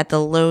 Going to be at the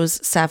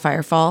Lowe's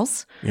Sapphire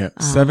Falls. Yeah,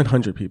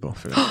 700 people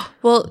for that.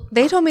 Well,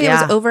 they told me it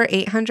Yeah. was over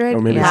 800 Oh,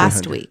 maybe it's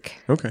last 800. week.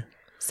 Okay.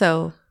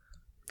 So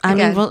I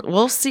Again. mean,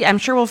 we'll see. I'm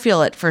sure we'll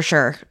feel it for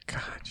sure.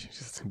 God,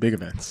 Jesus, big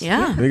events.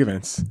 Yeah. Big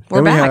events. We're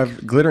then back. we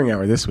have Glittering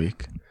Hour this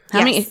week. How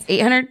many? Yes.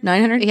 800?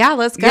 900? yeah,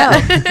 let's go.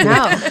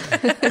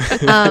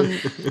 No.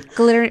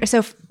 Glitter.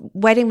 So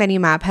Wedding Venue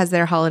Map has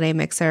their holiday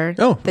mixer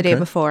Oh, the day okay.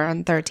 before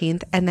on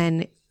 13th. And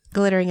then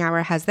Glittering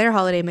Hour has their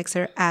holiday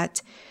mixer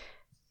at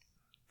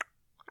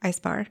Ice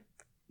Bar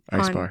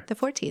Ice on Bar. the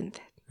 14th.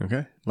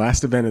 Okay.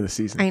 Last event of the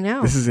season. I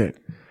know. This is it.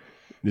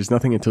 There's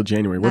nothing until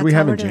January. What do That's we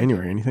have all in we're doing.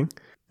 January? Anything?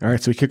 All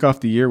right. So we kick off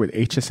the year with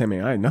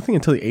HSMAI. Nothing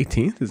until the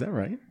 18th. Is that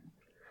right?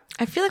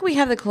 I feel like we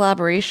have the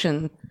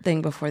collaboration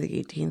thing before the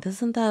 18th.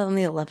 Isn't that on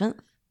the 11th?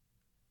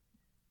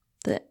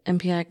 The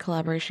MPI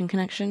collaboration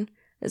connection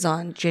is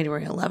on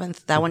January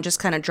 11th. That one just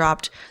kind of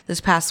dropped this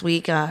past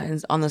week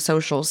on the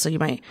socials. So you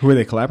might Who are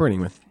they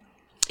collaborating with?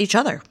 each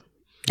other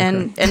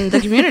and the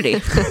community.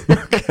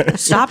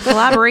 Stop,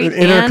 collaborate,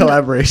 Inner and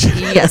collaboration.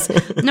 yes,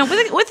 no,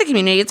 with the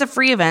community. It's a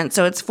free event,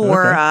 so it's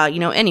for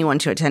anyone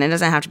to attend. It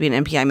doesn't have to be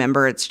an MPI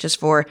member. It's just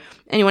for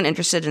anyone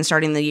interested in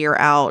starting the year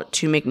out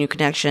to make new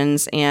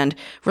connections and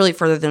really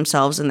further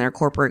themselves in their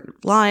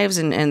corporate lives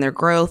and their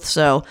growth.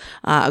 So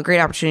a great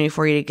opportunity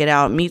for you to get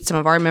out, meet some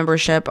of our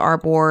membership, our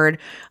board,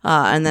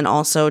 and then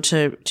also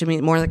to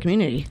meet more of the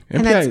community.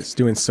 MPI is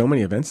doing so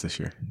many events this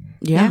year.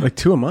 Yeah. Like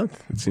 2 a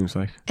month, it seems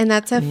like. And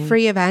that's a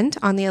free event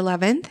on the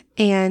 11th.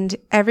 And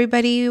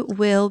everybody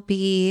will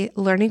be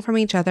learning from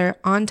each other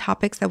on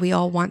topics that we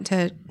all want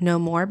to know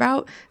more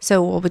about.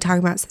 So we'll be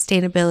talking about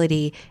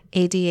sustainability,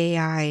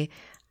 ADAI,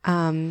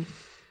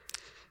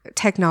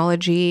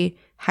 technology,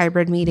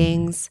 hybrid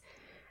meetings.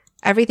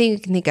 Everything you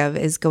can think of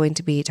is going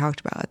to be talked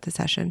about at the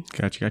session.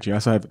 Gotcha. You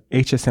also have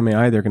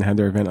HSMAI. They're going to have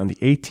their event on the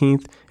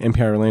 18th.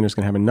 MPI Orlando is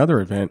going to have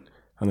another event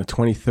on the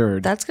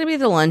 23rd. That's going to be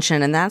the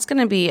luncheon, and that's going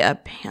to be a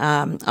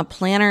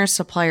planner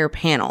supplier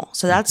panel.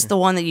 So that's the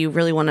one that you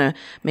really want to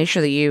make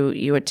sure that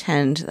you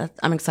attend.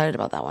 I'm excited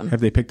about that one. Have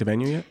they picked a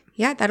venue yet?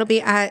 Yeah, that'll be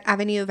at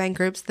Avenue Event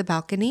Group's The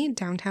Balcony,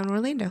 downtown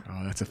Orlando.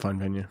 Oh, that's a fun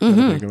venue. That'll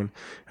be a good one.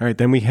 All right,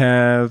 then we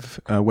have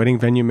a wedding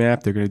venue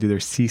map. They're going to do their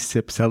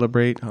CSIP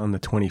Celebrate on the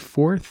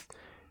 24th.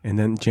 And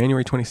then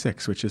January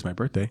 26th, which is my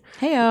birthday,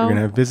 we're going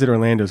to have Visit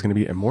Orlando. Is going to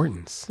be at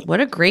Morton's.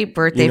 What a great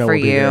birthday for we'll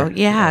be you. there.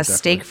 Yeah,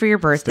 steak for your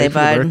birthday, Steak for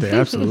your bud. birthday,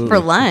 absolutely. For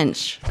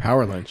lunch.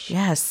 Power lunch.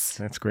 Yes.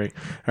 That's great.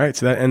 All right,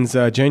 so that ends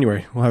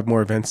January. We'll have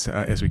more events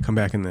as we come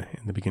back in the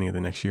beginning of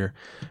the next year.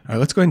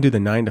 Let's go ahead and do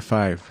the 9 to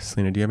 5.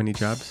 Selena, do you have any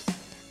jobs?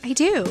 I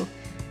do.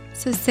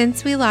 So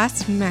since we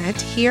last met,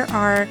 here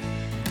are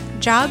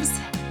jobs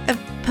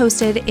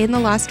posted in the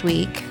last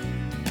week,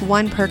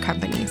 one per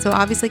company. So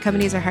obviously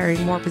companies are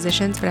hiring more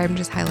positions, but I'm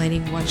just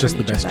highlighting one. Just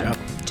from the each best of them.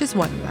 job. Just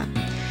one of them.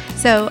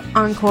 So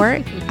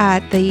Encore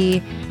at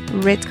the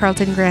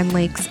Ritz-Carlton Grand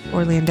Lakes,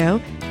 Orlando,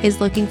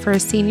 is looking for a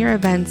senior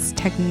events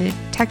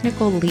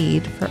technical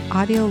lead for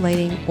audio,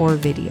 lighting, or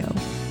video.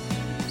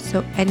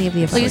 So any of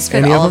the above. Please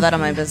fit Any of all of them? that on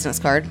my business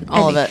card.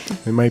 All of it.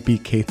 It might be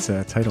Kate's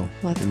title.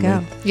 Let's in go.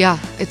 there. Yeah,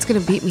 it's going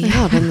to beat me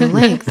out in the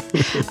length.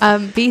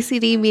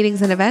 BCD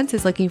Meetings and Events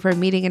is looking for a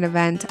meeting and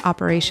event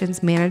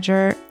operations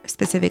manager,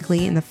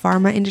 specifically in the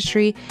pharma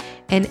industry.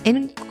 And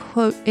in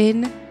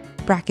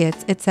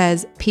brackets, it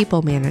says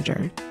people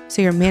manager.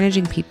 So you're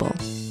managing people.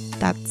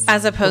 That's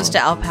As opposed to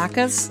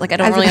alpacas? Like, I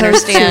don't as really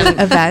opposed to understand.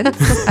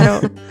 events.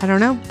 I don't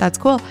know. That's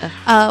cool.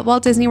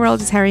 Walt Disney World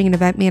is hiring an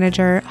event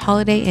manager.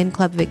 Holiday Inn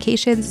Club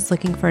Vacations is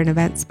looking for an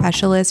event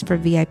specialist for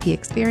VIP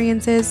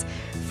experiences.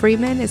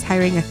 Freeman is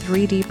hiring a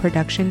 3D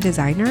production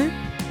designer.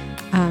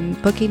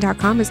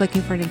 Booking.com is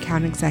looking for an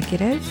account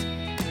executive.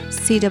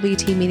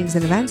 CWT Meetings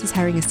and Events is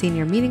hiring a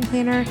senior meeting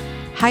planner.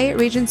 Hyatt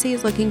Regency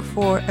is looking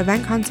for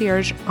event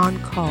concierge on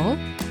call.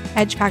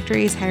 Edge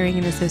Factory is hiring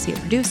an associate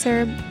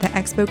producer. The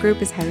Expo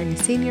Group is hiring a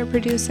senior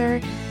producer.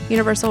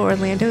 Universal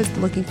Orlando is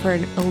looking for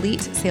an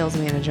elite sales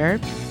manager.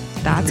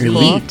 That's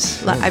Elite.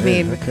 cool. I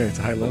mean, okay, it's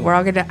a high level. we're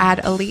all going to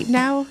add elite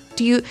now.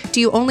 Do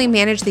you only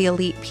manage the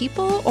elite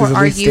people, or Does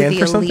are elite you stand the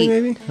for something,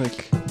 elite? maybe?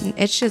 Like,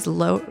 It's just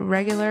low,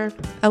 regular,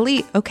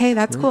 elite. Okay,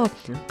 that's cool.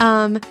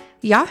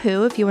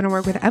 Yahoo, if you want to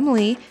work with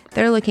Emily,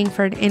 they're looking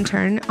for an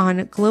intern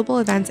on global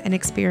events and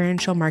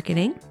experiential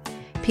marketing.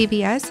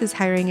 PBS is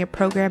hiring a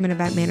program and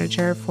event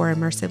manager for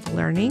immersive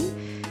learning.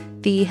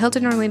 The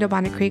Hilton Orlando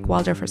Bonnet Creek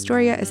Waldorf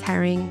Astoria is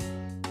hiring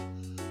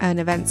an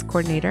events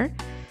coordinator.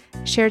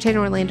 Sheraton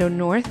Orlando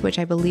North, which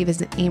I believe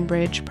is an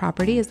Ambridge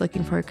property, is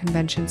looking for a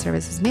convention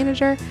services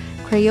manager.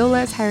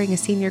 Crayola is hiring a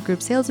senior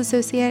group sales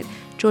associate.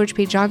 George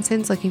P.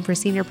 Johnson's looking for a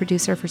senior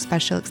producer for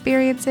special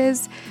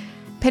experiences.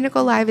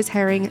 Pinnacle Live is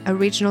hiring a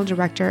regional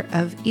director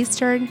of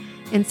Eastern.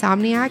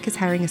 Insomniac is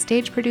hiring a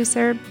stage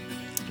producer.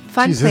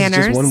 Fun geez, this is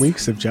Planners. just 1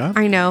 week's of job?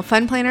 I know.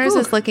 Fun Planners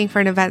is looking for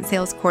an event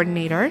sales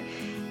coordinator.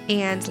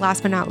 And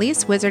last but not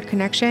least, Wizard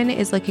Connection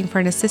is looking for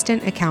an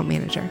assistant account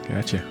manager.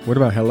 Gotcha. What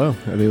about Hello?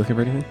 Are they looking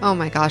for anything? Oh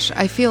my gosh.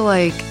 I feel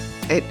like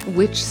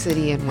which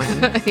city and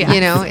when. Yeah.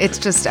 You know, it's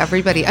just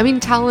everybody. I mean,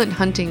 talent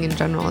hunting in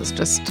general is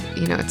just,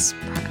 it's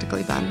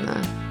practically been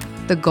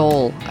the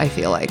goal, I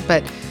feel like.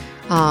 But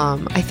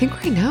I think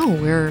right now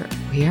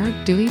we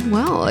are doing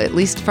well, at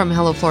least from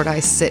Hello Florida. I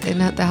sit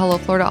in at the Hello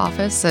Florida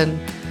office and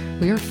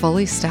we are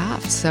fully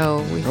staffed,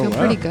 so we feel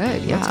pretty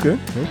good. Yeah, That's good.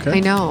 Okay. I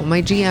know.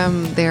 My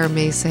GM there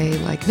may say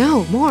like,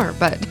 no, more,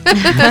 but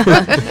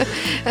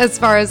as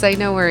far as I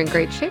know, we're in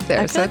great shape there.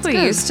 I so feel like that's we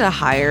good. used to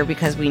hire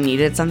because we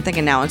needed something,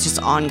 and now it's just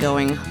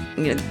ongoing.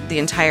 The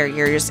entire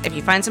year. Just if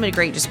you find somebody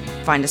great, just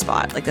find a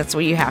spot. Like that's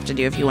what you have to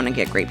do if you want to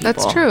get great people.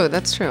 That's true.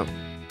 That's true.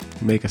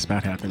 Make a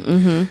spot happen.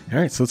 Mm-hmm.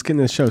 All right, so let's get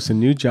into the show. So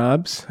new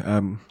jobs.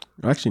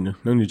 Actually,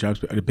 no new jobs,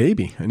 but a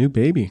new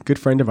baby. Good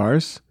friend of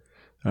ours,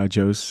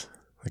 Joe's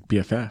like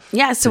BFF.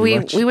 Yeah, so we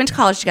went to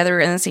college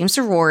together in the same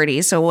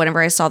sorority. So whenever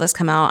I saw this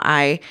come out,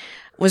 I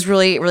was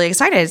really, really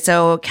excited.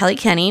 So Kelly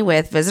Kenny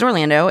with Visit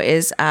Orlando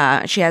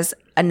she has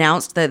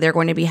announced that they're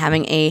going to be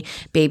having a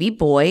baby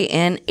boy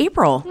in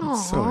April.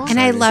 So And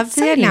I loved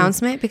the Exciting.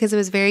 announcement because it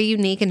was very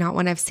unique and not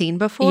one I've seen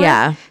before.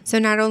 Yeah. So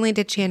not only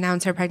did she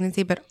announce her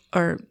pregnancy,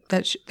 or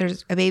that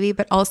there's a baby,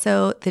 but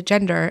also the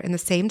gender in the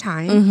same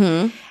time.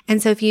 Mm-hmm.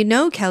 And so if you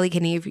know Kelly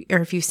Kenny, or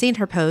if you've seen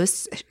her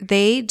posts,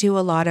 they do a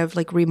lot of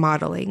like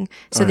remodeling.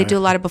 So they do a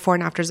lot of before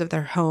and afters of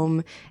their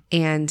home,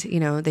 and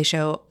they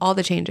show all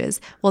the changes.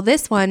 Well,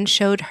 this one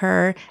showed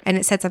her, and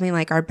it said something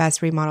like our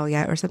best remodel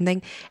yet or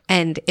something,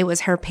 and it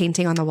was her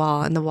painting on the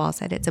wall, and the wall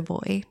said it's a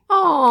boy.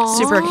 Oh,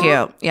 Super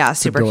cute. Yeah,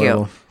 super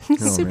adorable.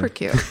 cute. Oh, super man.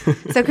 cute.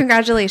 So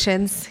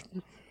congratulations.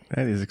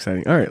 That is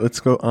exciting. All right,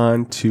 let's go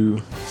on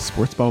to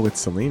sports ball with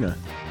Selena.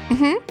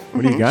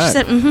 What do you got? She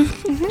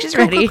said, she's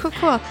ready.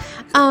 Cool.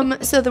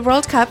 So the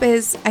World Cup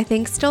is, I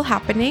think, still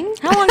happening.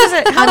 How long does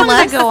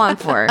it go on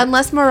for?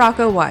 Unless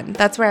Morocco won.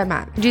 That's where I'm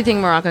at. Do you think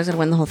Morocco's going to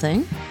win the whole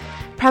thing?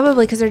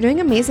 Probably because they're doing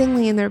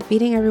amazingly and they're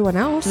beating everyone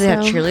else. Do they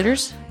have so-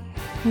 cheerleaders?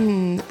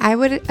 I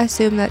would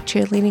assume that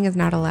cheerleading is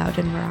not allowed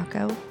in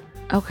Morocco.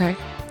 Okay.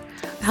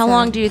 How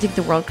long do you think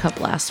the World Cup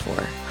lasts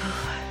for?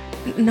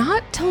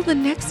 Not till the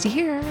next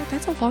year.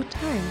 That's a long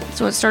time.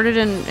 So it started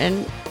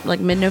in like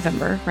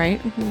mid-November, right?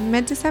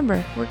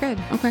 Mid-December. We're good.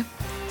 Okay.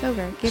 It's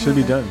over. Game Should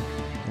be over. done.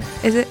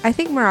 Is it? I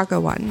think Morocco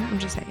won. I'm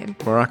just saying.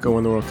 Morocco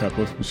won the World Cup.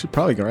 We should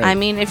probably go right. I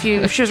mean, if she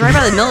was right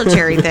about the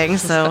military thing,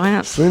 so why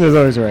not? Selena's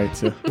always right.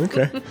 So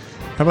okay.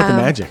 How about the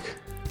Magic?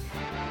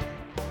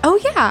 Oh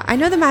yeah, I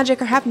know the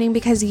Magic are happening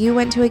because you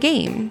went to a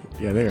game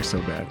Yeah, they are so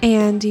bad.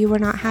 and you were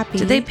not happy.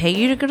 Did they pay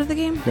you to go to the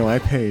game? No, I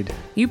paid.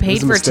 You It was paid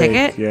for a mistake.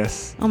 ticket?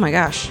 Yes. Oh my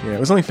gosh. Yeah, it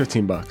was only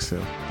 $15.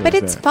 So. But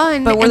there's it's that.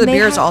 fun. But were and the they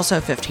beers have-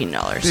 also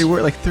 $15? They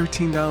were like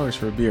 $13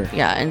 for a beer.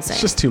 Yeah, insane.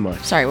 It's just too much.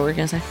 Sorry, what were you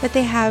gonna say? But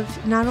they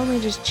have not only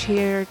just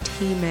cheer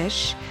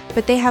teamish,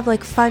 but they have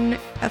like a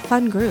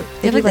fun group.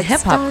 They have do, like the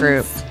hip hop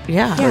group. stunts.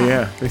 Yeah. Oh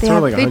yeah, they They throw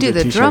have- like They do 100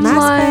 the t-shirts. drum Mascot,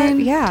 line,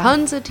 yeah.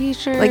 tons of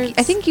t-shirts. Like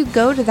I think you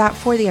go to that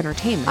for the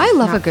entertainment. I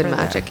love a not good for the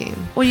Magic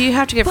game. Well, you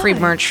have to get free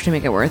Fun. merch to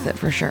make it worth it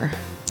for sure.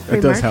 free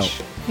It does merch.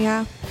 help.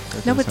 Yeah.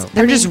 That No, does but help.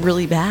 They're just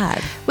really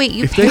bad. wait.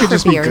 You If they pay could for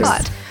just be beers.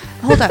 good.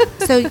 Hold up.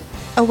 So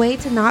a way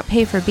to not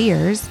pay for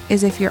beers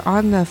is if you're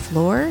on the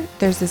floor.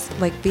 There's this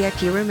like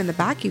VIP room in the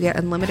back. You get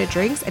unlimited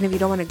drinks, and if you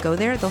don't want to go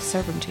there, they'll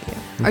serve them to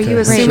you. Are you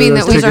Okay. assuming So that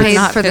those we tickets- paid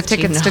not for the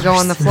tickets to go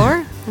on the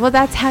floor? Well,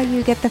 that's how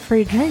you get the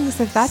free drinks.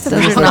 If that's a So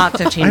it's big not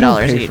I $15 don't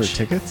pay for each.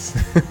 tickets.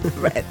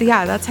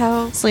 yeah, that's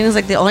how. Selena's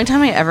like, the only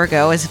time I ever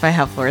go is if I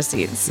have floor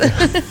seats.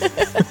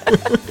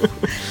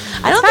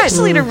 I don't think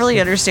Selena really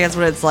understands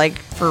what it's like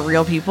for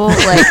real people.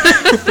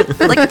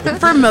 Like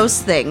for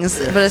most things,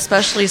 but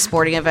especially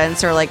sporting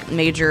events or like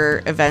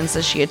major events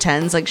that she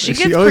attends. Like she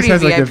gets always pretty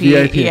has VIP. like the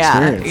VIP yeah,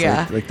 experience.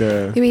 yeah. Like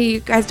the I mean, you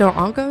guys don't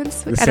all go and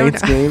the I don't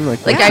Saints know. game.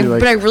 Like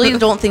But I really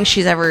don't think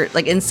she's ever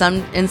like in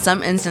some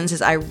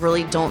instances I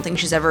really don't think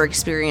she's ever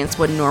experienced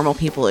what normal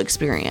people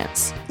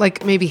experience.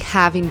 Like maybe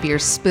having beer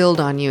spilled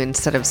on you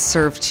instead of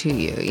served to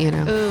you, you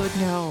know? Oh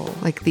no.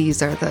 Like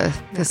these are the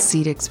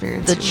seat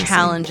experience. The you're missing.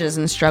 challenges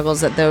and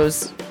struggles that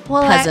those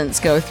Well, peasants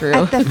go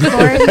through. At the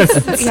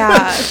Florence,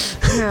 yeah,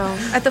 no.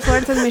 At the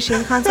Florence and the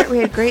Machine concert, we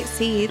had great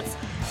seats,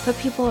 but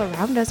people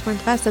around us weren't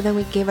the best. So then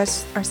we gave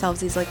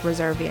ourselves these like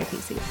reserve VIP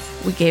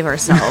seats. We gave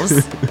ourselves.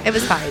 It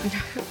was fine.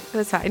 It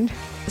was fine.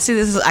 See,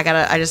 this is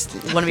I just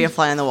want to be a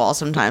fly on the wall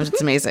sometimes.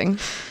 It's amazing.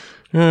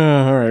 all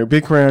right.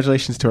 Big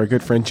congratulations to our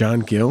good friend John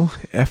Gill,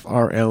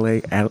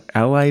 FRLA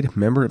Allied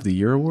Member of the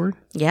Year Award.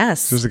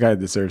 Yes. There's a guy that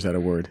deserves that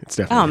award. It's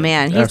definitely. Oh him.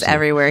 man, he's Absolutely.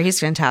 everywhere. He's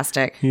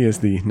fantastic. He is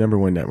the number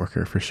one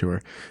networker for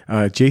sure.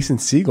 Jason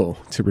Siegel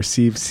to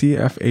receive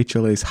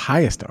CFHLA's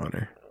highest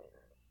honor.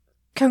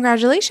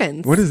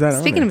 Congratulations. What is that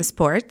Speaking honor? of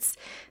sports,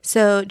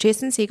 so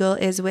Jason Siegel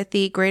is with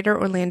the Greater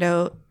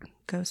Orlando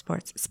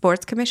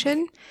Sports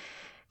Commission.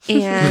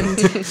 And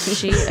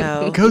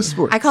Go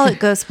Sports. I call it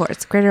Go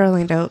Sports, Greater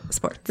Orlando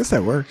Sports. guess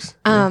that works.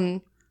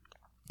 And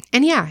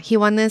yeah, he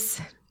won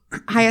this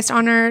highest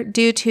honor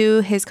due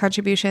to his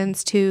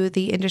contributions to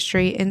the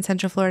industry in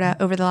Central Florida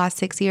over the last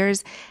 6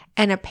 years.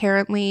 And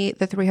apparently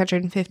the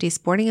 350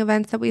 sporting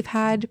events that we've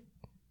had,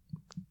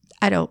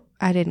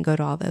 I didn't go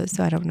to all those,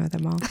 so I don't know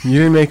them all. You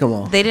didn't make them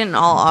all. They didn't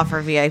all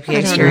offer VIP don't know.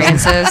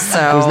 experiences,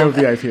 There's no so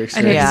VIP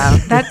experience. Yeah.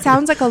 That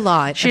sounds like a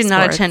lot. she of did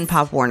not sports. attend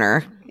Pop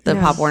Warner, the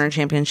Yeah. Pop Warner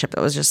Championship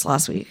that was just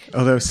last week.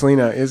 Although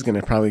Selena is going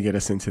to probably get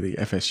us into the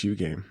FSU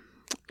game.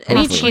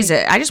 Any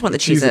Cheez-It. I just want the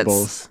Cheez-It Cheez-Its.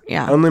 Bowls.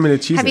 Yeah.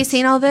 Unlimited Cheez-Its. Have you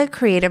seen all the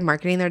creative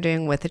marketing they're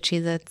doing with the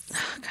Cheez-Its?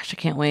 Gosh, I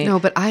can't wait. No,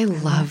 but I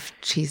love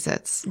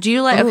Cheez-Its. Do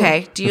you like,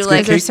 okay, do you Let's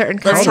like, get Is there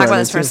certain let's kinds? talk about Calderone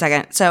this for a too.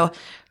 second. So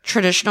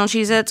traditional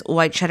Cheez-Its,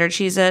 white cheddar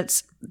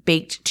Cheez-Its,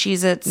 baked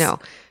Cheez-Its. No,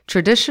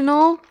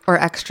 traditional or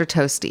extra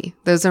toasty.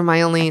 Those are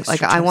my only,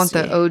 Extra I want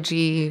the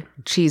toasty. OG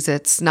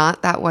Cheez-Its,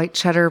 not that white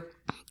cheddar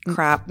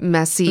Crap.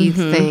 messy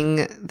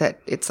thing that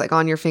it's like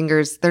on your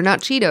fingers. They're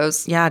not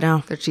Cheetos. Yeah,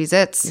 no. They're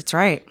Cheez-Its. It's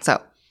right.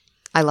 So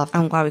I love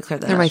them. I'm glad we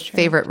cleared that They're up. my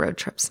favorite road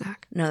trip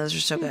snack. No, those are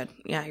so good.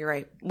 Yeah, you're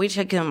right. We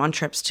take them on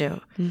trips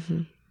too.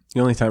 The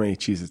only time I eat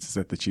Cheez-Its is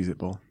at the Cheez-It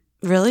Bowl.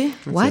 Really?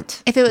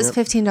 What? If it was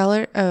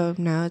 $15, oh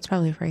no, it's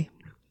probably free.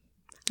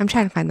 I'm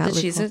trying to find that The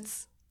loophole.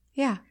 Cheez-Its?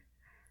 Yeah.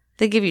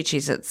 They give you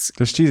Cheez-Its.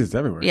 There's Cheez-Its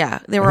everywhere. Yeah,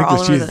 they I were think all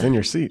there's over Cheez-Its in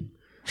your seat.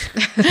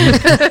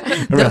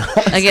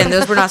 Again,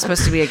 those were not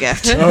supposed to be a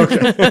gift.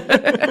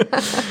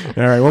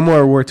 All right, one more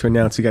award to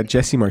announce. We got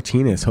Jesse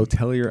Martinez,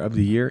 Hotelier of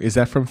the Year. Is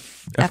that from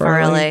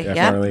FRLA, FRLA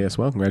yep. as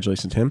well.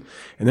 Congratulations to him.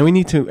 And then we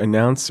need to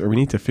announce, or we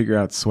need to figure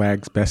out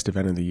Swag's best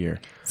event of the year.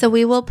 So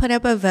we will put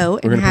up a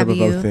vote We're and gonna have put up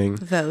a you vote thing.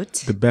 vote.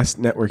 The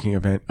best networking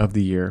event of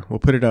the year. We'll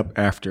put it up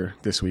after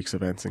this week's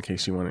events in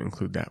case you want to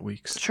include that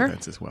week's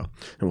events as well.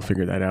 And we'll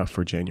figure that out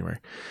for January.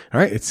 All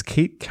right, it's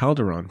Kate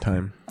Calderon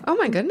time. Oh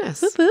my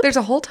goodness. whoop. There's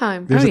a whole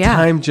time. There's a yeah.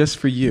 time just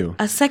for you.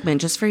 A segment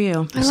just for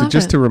you. I So love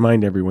just it. to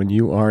remind everyone,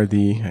 you are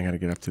the, I got to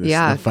get up to this,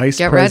 Yeah, the Vice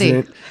get ready.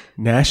 President,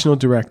 National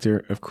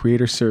Director of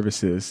Creator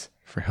Services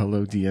for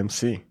Hello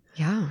DMC.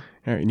 Yeah.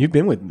 All right, and you've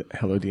been with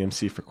Hello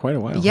DMC for quite a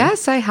while. huh?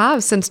 Yes, I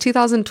have since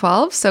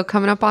 2012. So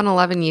coming up on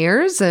 11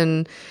 years,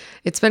 and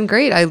it's been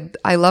great.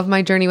 I love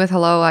my journey with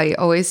Hello. I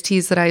always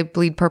tease that I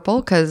bleed purple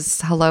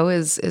because Hello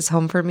is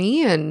home for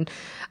me, and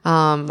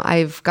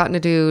I've gotten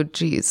to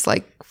do,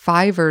 like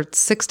 5 or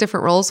 6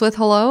 different roles with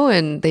Hello,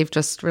 and they've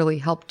just really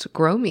helped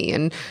grow me.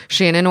 And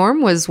Shannon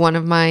Orm was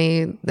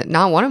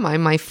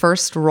my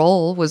first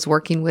role was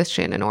working with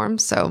Shannon Orm.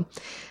 So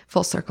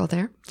full circle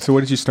there. So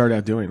what did you start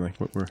out doing?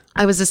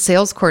 I was a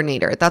sales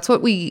coordinator. That's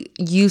what we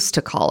used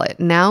to call it.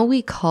 Now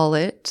we call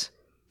it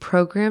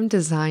Program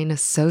Design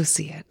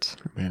Associate.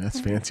 Man, that's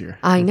fancier.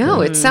 I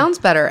know. It sounds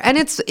better. And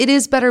it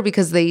is better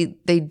because they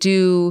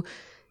do,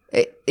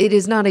 it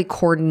is not a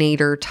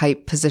coordinator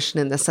type position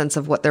in the sense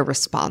of what they're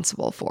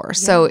responsible for. Yeah.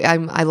 So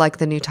I like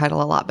the new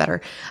title a lot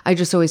better. I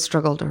just always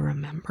struggle to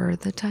remember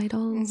the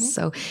titles. Mm-hmm.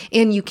 So,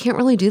 and you can't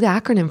really do the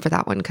acronym for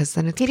that one because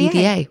then it's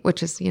PDA,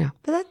 which is,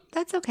 But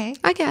that's okay.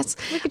 I guess.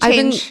 We could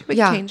change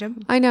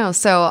them. I know.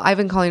 So I've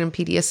been calling them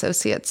PD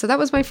Associates. So that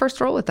was my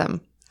first role with them.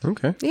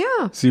 Okay.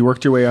 Yeah. So you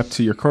worked your way up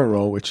to your current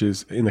role, which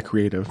is in the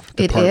creative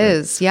department. It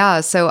is,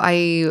 yeah. So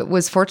I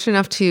was fortunate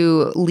enough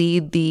to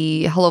lead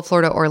the Hello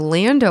Florida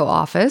Orlando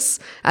office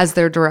as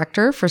their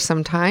director for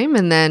some time.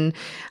 And then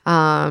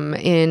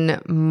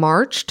in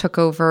March, took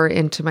over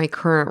into my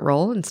current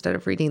role instead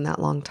of reading that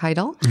long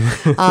title,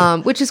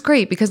 which is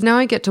great because now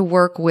I get to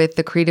work with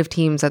the creative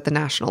teams at the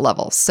national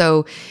level.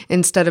 So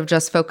instead of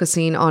just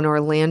focusing on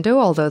Orlando,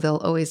 although they'll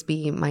always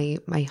be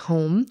my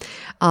home,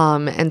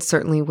 and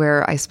certainly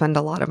where I spend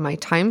a lot of my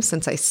time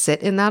since I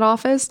sit in that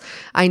office,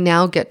 I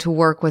now get to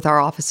work with our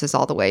offices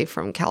all the way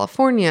from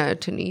California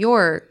to New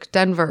York,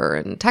 Denver,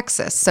 and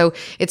Texas. So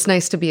it's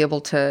nice to be able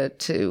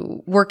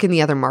to work in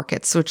the other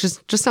markets, which is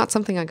just not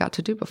something I got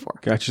to do before.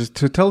 Gotcha.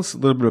 To tell us a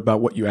little bit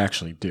about what you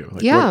actually do.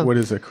 What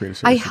is a creative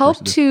service? I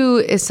help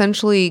to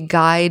essentially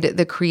guide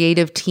the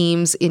creative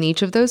teams in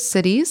each of those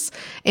cities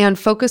and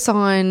focus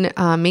on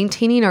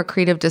maintaining our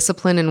creative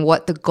discipline and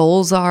what the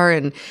goals are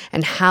and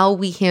how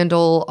we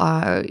handle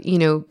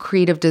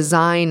creative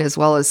design as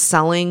well as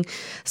selling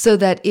so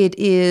that it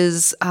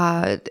is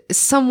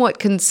somewhat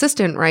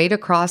consistent, right,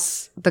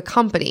 across the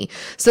company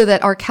so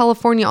that our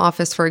California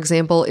office, for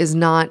example, is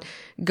not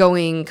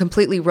going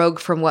completely rogue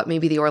from what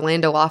maybe the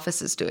Orlando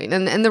office is doing.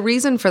 And the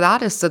reason for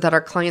that is so that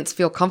our clients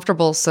feel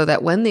comfortable so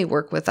that when they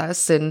work with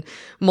us in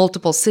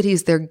multiple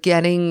cities, they're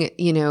getting,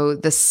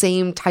 the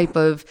same type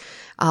of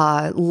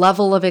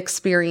level of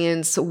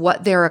experience,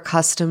 what they're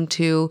accustomed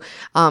to,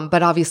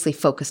 but obviously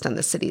focused on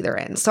the city they're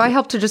in. So I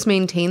help to just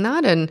maintain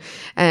that and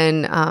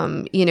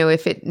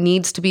if it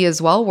needs to be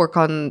as well, work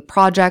on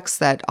projects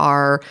that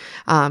are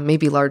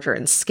maybe larger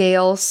in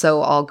scale.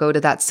 So I'll go to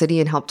that city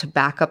and help to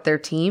back up their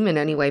team in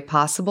any way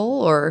possible.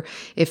 Or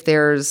if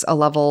there's a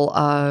level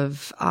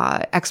of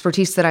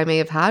expertise that I may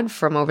have had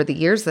from over the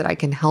years that I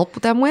can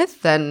help them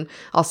with, then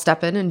I'll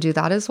step in and do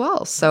that as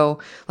well. So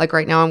like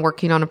right now I'm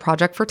working on a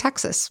project for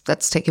Texas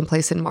that's taking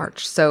place in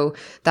March. So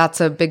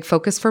that's a big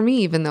focus for me,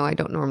 even though I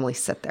don't normally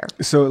sit there.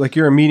 So like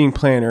you're a meeting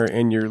planner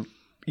and you're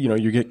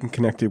getting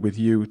connected with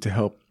you to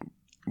help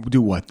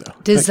do what though?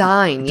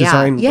 Design.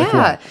 Like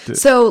what?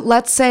 So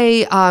let's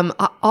say,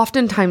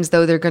 oftentimes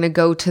though, they're going to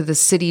go to the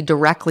city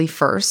directly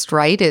first,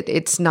 right?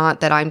 It's not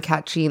that I'm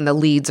catching the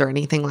leads or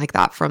anything like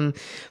that from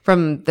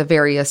the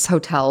various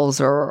hotels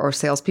or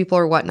salespeople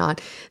or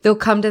whatnot. They'll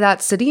come to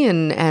that city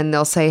and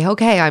they'll say,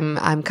 okay,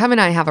 I'm coming.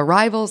 I have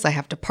arrivals. I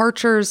have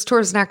departures,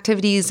 tours and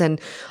activities. And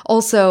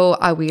also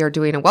we are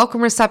doing a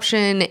welcome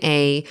reception,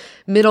 a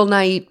middle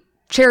night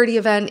charity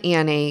event,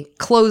 and a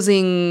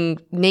closing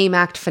name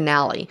act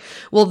finale.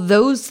 Well,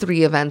 those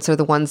 3 events are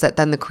the ones that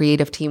then the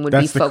creative team would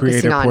be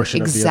focusing on.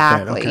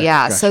 Exactly. Okay,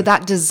 yeah. gotcha. So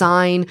that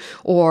design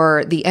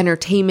or the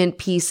entertainment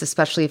piece,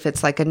 especially if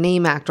it's like a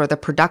name act, or the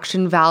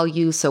production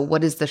value. So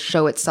what is the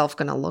show itself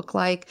going to look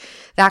like?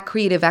 That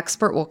creative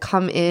expert will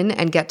come in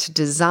and get to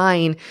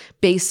design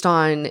based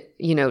on,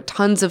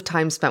 tons of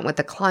time spent with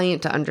the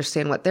client to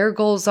understand what their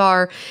goals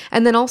are.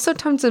 And then also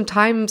tons of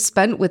time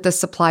spent with the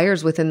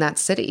suppliers within that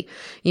city,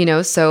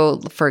 So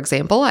for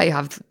example, I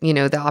have,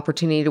 the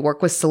opportunity to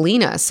work with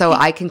Selena. So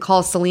I can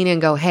call Selena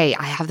and go, hey,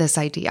 I have this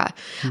idea.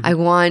 Mm-hmm. I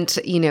want,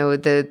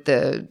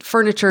 the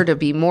furniture to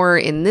be more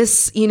in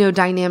this,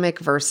 dynamic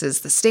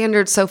versus the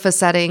standard sofa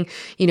setting.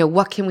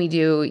 What can we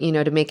do,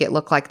 to make it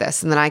look like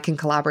this? And then I can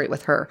collaborate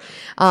with her.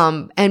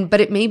 But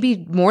it may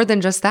be more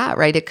than just that,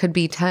 right? It could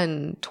be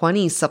 10,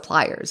 20 suppliers,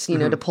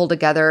 to pull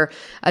together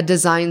a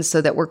design so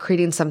that we're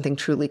creating something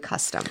truly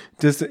custom.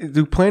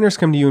 Do planners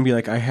come to you and be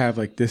like, I have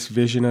like this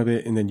vision of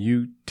it, and then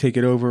you take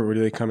it over, or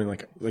do they come in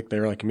like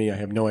they're like me, I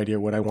have no idea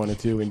what I want to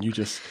do, and you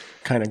just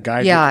kind of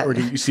guide it, or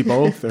do you see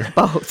both? Or?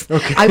 Both.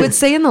 Okay. I would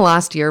say in the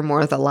last year,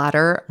 more of the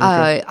latter.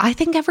 Okay. I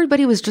think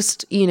everybody was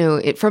just,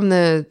 from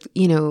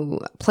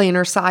the,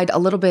 planner side, a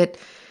little bit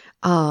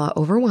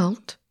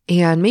overwhelmed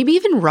and maybe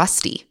even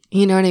rusty.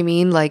 You know what I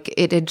mean? Like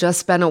it had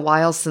just been a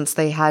while since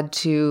they had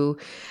to,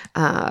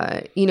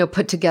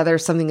 put together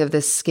something of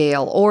this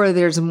scale, or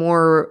there's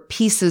more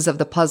pieces of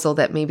the puzzle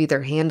that maybe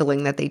they're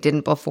handling that they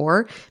didn't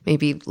before,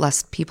 maybe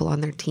less people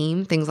on their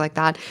team, things like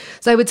that.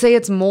 So I would say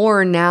it's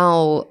more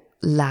now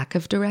lack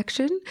of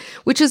direction,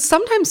 which is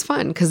sometimes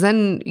fun because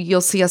then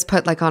you'll see us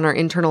put like on our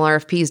internal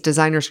RFPs,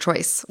 designer's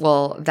choice.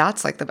 Well,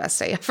 that's like the best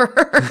day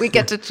ever. We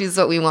get to choose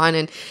what we want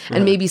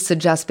and maybe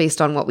suggest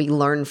based on what we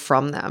learn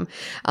from them.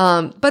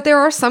 But there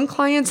are some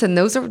clients, and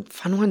those are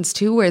fun ones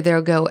too, where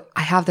they'll go,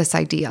 I have this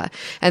idea,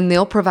 and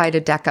they'll provide a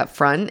deck up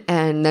front,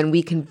 and then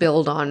we can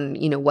build on,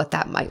 what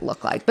that might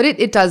look like. But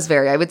it does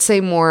vary. I would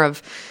say more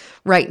of,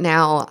 right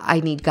now, I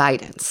need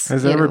guidance.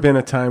 Has there ever been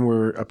a time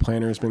where a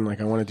planner has been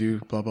like, I want to do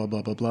blah, blah,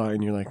 blah, blah, blah,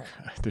 and you're like,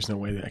 there's no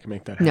way that I can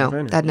make that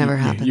happen? No, that never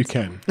happens. You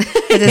can.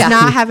 It does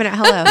not happen at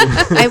Hello.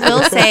 I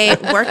will say,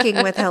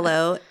 working with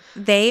Hello,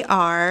 they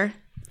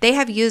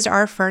have used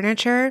our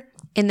furniture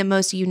in the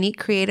most unique,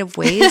 creative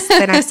ways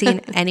that I've seen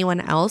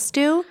anyone else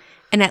do.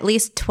 And at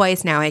least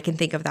twice now I can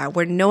think of that,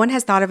 where no one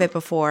has thought of it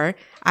before.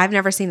 I've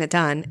never seen it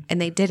done, and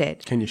they did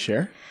it. Can you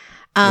share?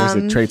 Or is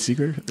it trade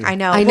secret? I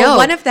know. Well,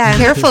 one of them.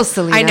 Careful,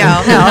 Selena. I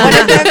know.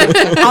 One of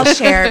them I'll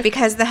share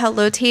because the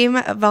Hello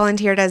team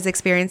volunteered as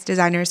experienced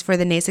designers for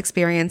the NACE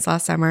experience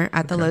last summer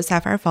at the Lowe's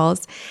Sapphire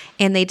Falls,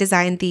 and they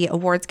designed the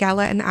awards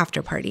gala and the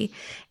after party.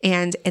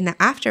 And in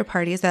the after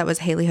parties, that was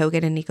Haley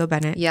Hogan and Nico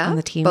Bennett on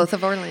the team, both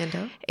of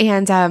Orlando.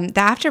 And the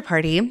after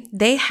party,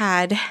 they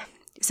had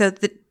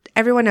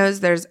everyone knows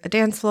there's a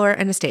dance floor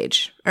and a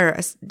stage, or a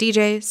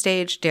DJ,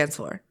 stage, dance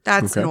floor.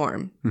 That's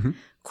norm. Mm-hmm.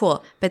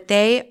 Cool. But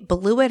they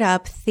blew it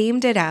up,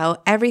 themed it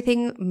out.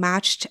 Everything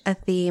matched a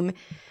theme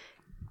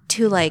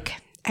to like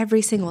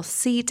every single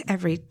seat,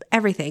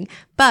 everything.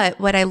 But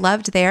what I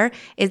loved there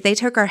is they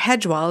took our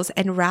hedge walls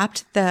and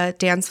wrapped the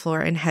dance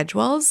floor in hedge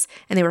walls,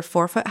 and they were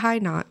 4 foot high,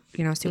 not,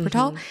 super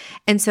tall.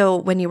 And so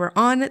when you were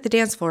on the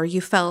dance floor,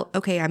 you felt,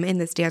 okay, I'm in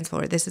this dance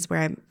floor. This is where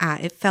I'm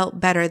at. It felt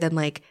better than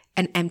like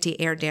an empty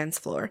air dance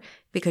floor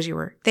because you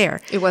were there.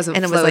 It wasn't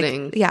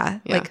floating. Was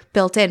like, like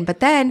built in. But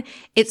then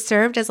it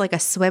served as like a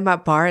swim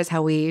up bar is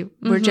how we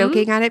were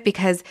joking at it,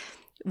 because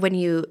when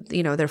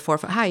they're 4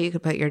 foot high, you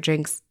could put your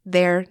drinks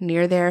there,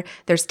 near there.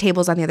 There's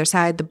tables on the other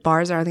side. The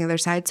bars are on the other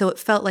side. So it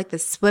felt like the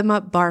swim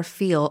up bar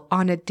feel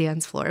on a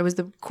dance floor. It was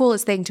the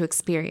coolest thing to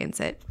experience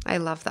it. I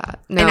love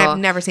that. No. And I've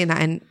never seen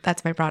that, and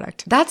that's my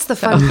product. That's the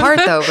fun part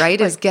though, right?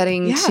 Is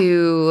getting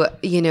to,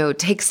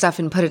 take stuff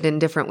and put it in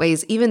different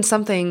ways. Even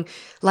something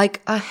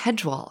like a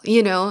hedge wall,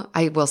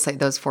 I will say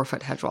those 4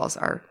 foot hedge walls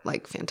are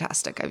like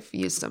fantastic. I've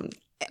used them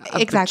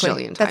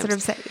exactly. That's what I'm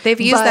saying. They've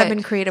used them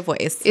in creative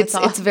ways.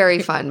 It's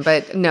very fun,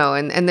 but no,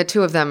 and the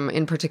two of them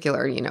in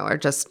particular,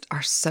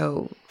 are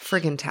so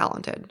friggin'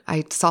 talented.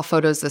 I saw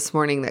photos this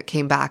morning that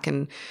came back,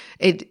 and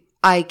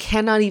I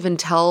cannot even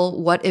tell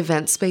what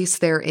event space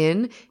they're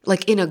in,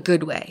 like in a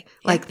good way.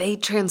 Yeah. Like they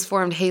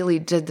transformed, Haley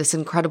did this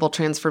incredible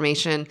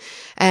transformation.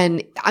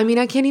 And I mean,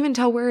 I can't even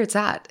tell where it's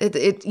at,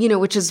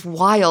 which is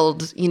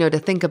wild, to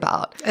think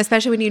about.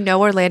 Especially when you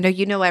know Orlando,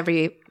 you know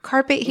every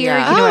carpet here,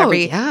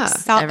 every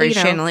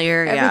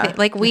chandelier. Yeah.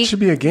 Like it should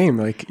be a game.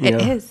 Like,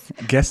 it is.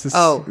 Guess this.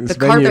 Oh, this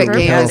the carpet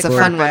game is a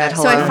fun one at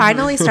Hello. So I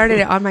finally started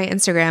it on my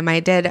Instagram. I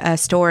did a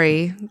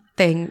story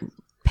thing,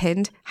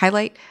 pinned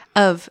highlight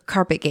of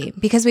carpet game,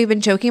 because we've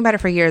been joking about it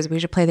for years. We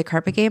should play the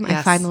carpet game. Yes.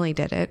 I finally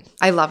did it.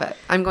 I love it.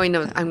 I'm going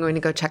to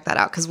go check that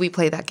out because we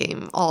play that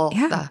game all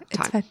the time.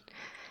 It's fun.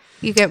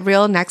 You get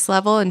real next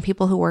level, and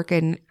people who work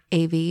in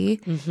AV,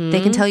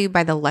 they can tell you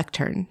by the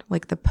lectern,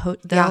 like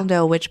they'll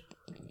know which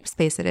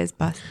space it is.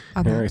 All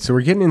right, so we're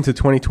getting into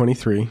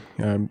 2023.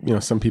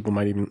 Some people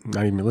might even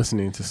not even be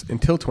listening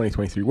until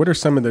 2023. What are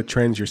some of the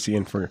trends you're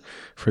seeing for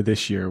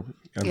this year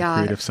on the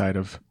creative side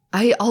of?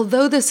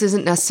 Although this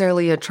isn't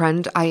necessarily a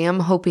trend, I am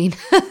hoping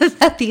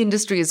that the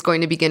industry is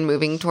going to begin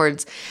moving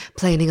towards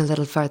planning a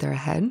little further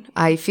ahead.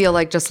 I feel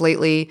like just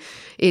lately,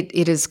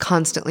 it has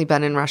constantly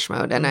been in rush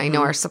mode, and I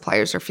know our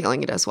suppliers are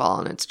feeling it as well,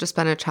 and it's just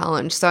been a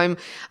challenge. So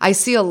I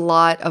see a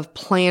lot of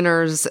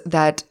planners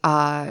that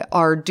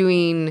are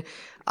doing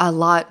a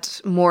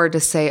lot more to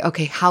say,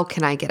 okay, how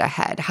can I get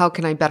ahead? How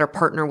can I better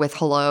partner with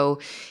Hello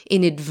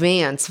in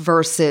advance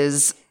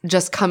versus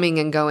just coming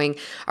and going,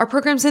 our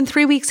program's in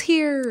 3 weeks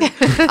here,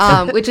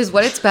 which is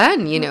what it's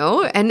been,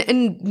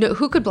 and no,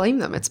 who could blame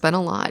them? It's been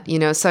a lot,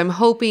 so I'm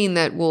hoping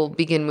that we'll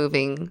begin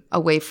moving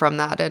away from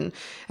that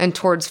and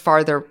towards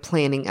farther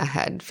planning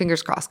ahead.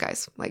 Fingers crossed,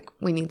 guys. Like,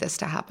 we need this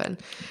to happen.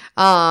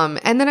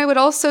 And then I would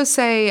also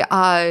say,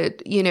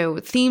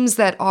 themes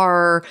that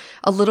are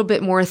a little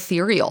bit more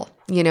ethereal.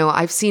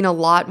 I've seen a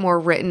lot more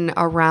written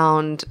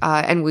around,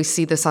 and we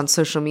see this on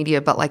social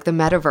media, but like the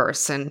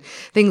metaverse and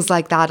things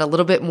like that, a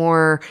little bit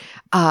more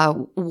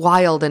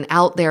wild and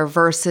out there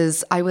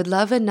versus I would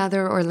love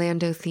another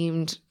Orlando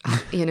themed,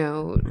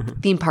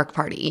 theme park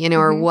party,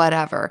 or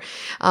whatever.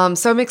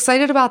 So I'm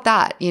excited about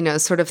that,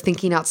 sort of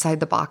thinking outside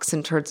the box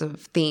in terms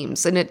of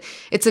themes. And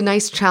it's a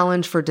nice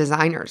challenge for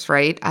designers,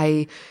 right?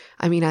 I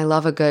mean, I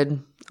love a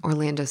good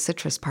Orlando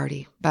citrus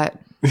party, but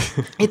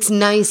it's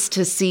nice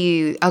to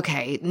see,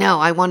 okay, no,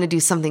 I want to do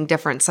something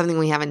different, something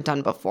we haven't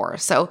done before.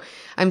 So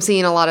I'm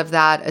seeing a lot of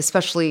that,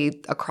 especially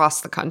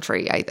across the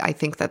country. I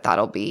think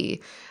that'll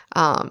be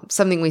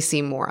something we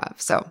see more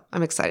of. So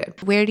I'm excited.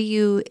 Where do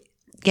you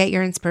get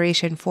your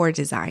inspiration for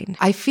design?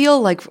 I feel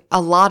like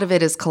a lot of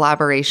it is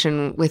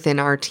collaboration within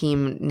our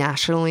team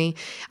nationally.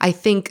 I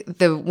think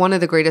one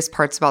of the greatest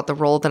parts about the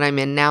role that I'm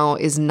in now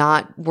is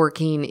not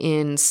working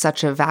in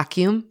such a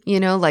vacuum,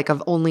 like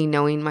of only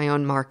knowing my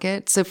own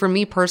market. So for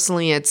me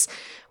personally, it's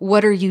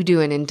what are you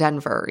doing in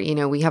Denver?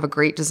 We have a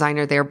great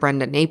designer there,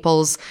 Brenda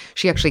Naples.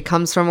 She actually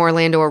comes from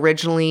Orlando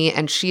originally,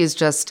 and she is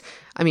just,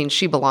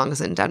 she belongs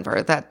in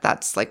Denver.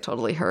 That's like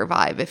totally her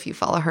vibe if you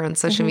follow her on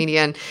social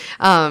media.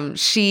 And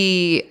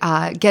she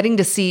getting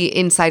to see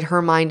inside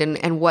her mind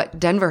and what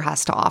Denver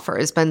has to offer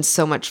has been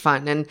so much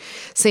fun. And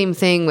same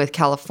thing with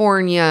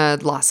California,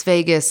 Las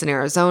Vegas, and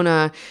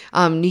Arizona,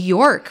 New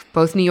York.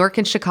 Both New York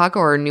and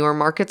Chicago are newer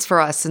markets for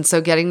us. And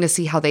so getting to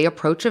see how they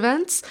approach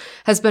events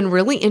has been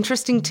really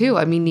interesting too.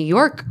 New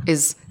York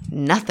is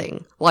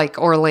nothing like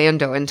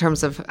Orlando in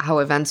terms of how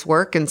events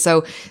work. And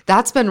so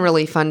that's been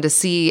really fun to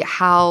see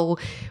how,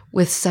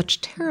 with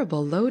such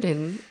terrible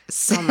load-in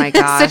oh my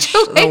gosh,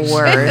 the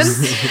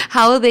worst,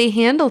 how they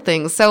handle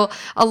things. So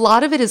a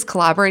lot of it is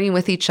collaborating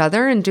with each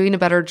other and doing a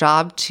better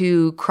job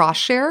to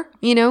cross-share,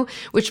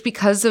 which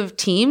because of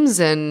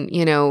Teams and,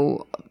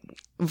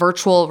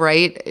 virtual,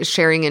 right,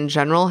 sharing in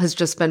general has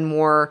just been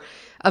more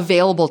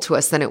available to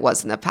us than it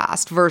was in the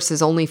past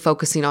versus only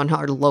focusing on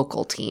our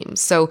local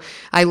teams. So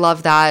I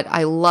love that.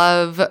 I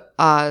love,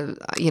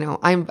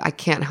 I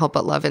can't help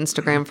but love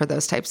Instagram for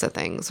those types of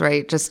things,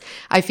 right? Just,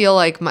 I feel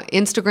like my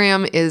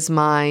Instagram is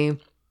my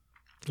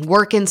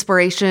work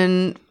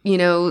inspiration,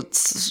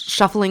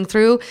 shuffling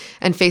through,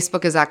 and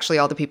Facebook is actually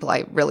all the people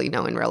I really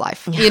know in real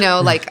life,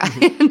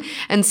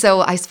 and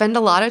so I spend a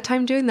lot of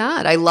time doing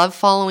that. I love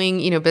following,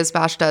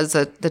 BizBash does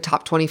the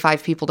top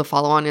 25 people to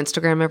follow on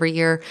Instagram every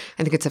year.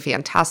 I think it's a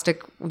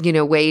fantastic,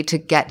 way to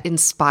get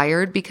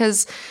inspired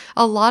because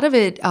a lot of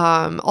it,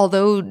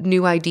 although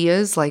new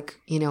ideas like,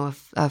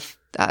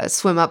 a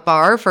swim up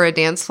bar for a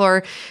dance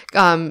floor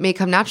may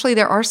come naturally,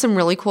 there are some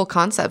really cool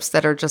concepts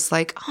that are just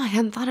like, oh, I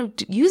hadn't thought of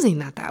using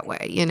that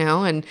way,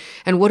 and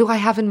what do I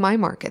have in my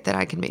market that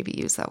I can maybe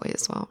use that way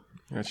as well.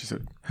 Yeah, she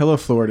said, Hello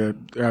Florida,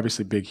 they're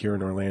obviously big here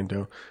in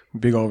Orlando,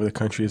 big all over the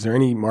country. Is there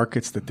any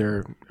markets that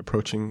they're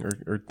approaching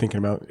or thinking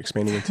about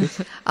expanding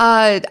into?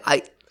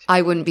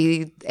 I wouldn't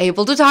be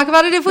able to talk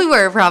about it if we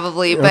were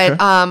probably,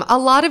 but a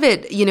lot of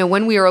it,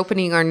 when we are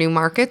opening our new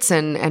markets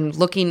and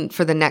looking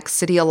for the next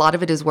city, a lot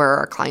of it is where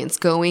our clients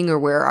going or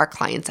where our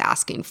clients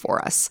asking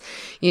for us,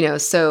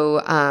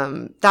 so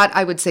that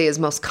I would say is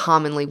most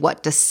commonly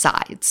what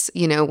decides,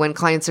 when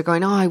clients are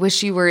going, oh, I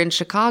wish you were in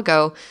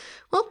Chicago.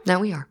 Well, now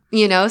we are,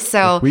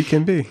 so we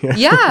can be.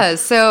 Yeah.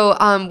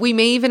 So we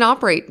may even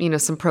operate,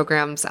 some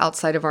programs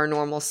outside of our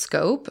normal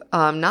scope.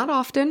 Not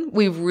often.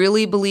 We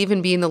really believe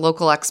in being the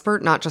local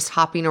expert, not just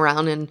hopping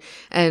around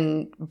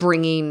and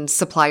bringing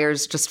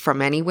suppliers just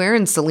from anywhere.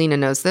 And Selena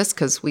knows this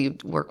because we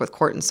work with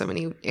Court in so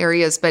many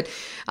areas. But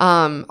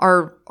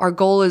our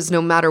goal is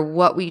no matter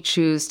what we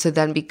choose to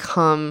then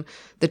become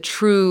the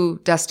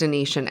true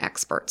destination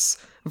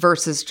experts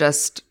versus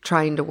just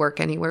trying to work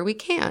anywhere we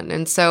can.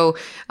 And so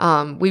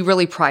we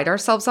really pride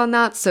ourselves on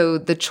that. So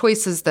the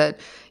choices that,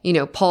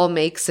 Paul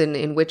makes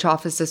in which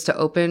offices to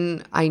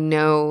open, I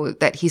know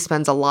that he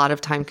spends a lot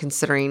of time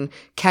considering,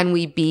 can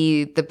we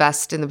be the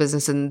best in the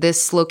business in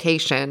this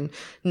location,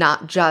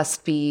 not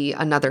just be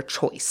another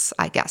choice,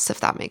 I guess, if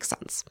that makes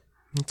sense.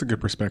 That's a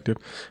good perspective.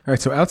 All right.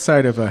 So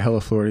outside of Hello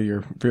Florida,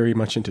 you're very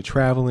much into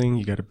traveling.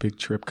 You got a big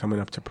trip coming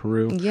up to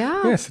Peru.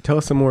 Yeah. Yeah. So tell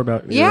us some more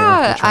about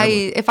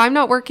if I'm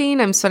not working,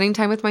 I'm spending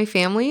time with my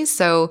family.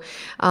 So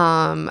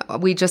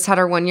we just had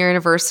our 1-year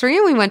anniversary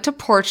and we went to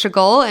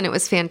Portugal and it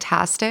was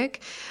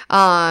fantastic.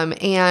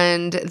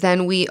 And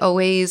then we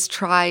always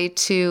try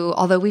to,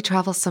 although we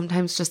travel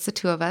sometimes just the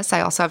two of us,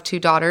 I also have 2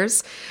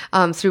 daughters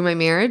through my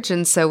marriage.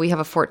 And so we have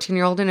a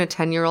 14-year-old and a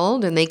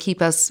 10-year-old, and they keep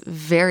us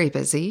very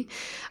busy.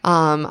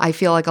 I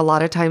feel like a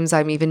lot of times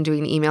I'm even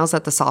doing emails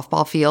at the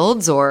softball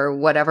fields or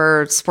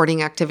whatever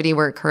sporting activity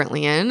we're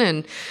currently in.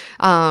 And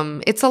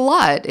it's a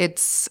lot.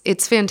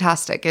 It's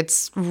fantastic.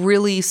 It's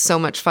really so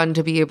much fun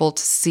to be able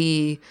to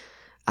see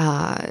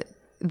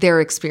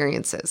their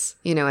experiences,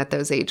 at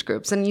those age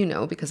groups. And,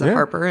 because of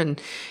Harper and,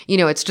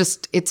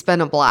 it's been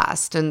a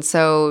blast. And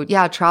so,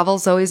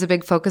 travel's always a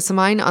big focus of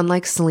mine.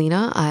 Unlike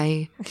Selena,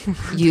 I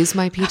use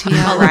my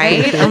PTO.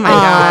 Right? Oh my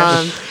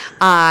gosh.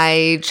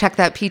 I check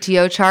that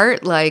PTO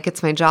chart like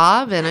it's my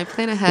job and I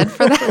plan ahead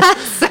for that.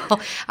 So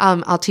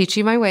I'll teach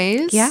you my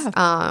ways. Yeah.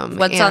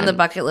 What's on the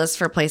bucket list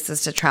for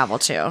places to travel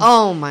to?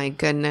 Oh my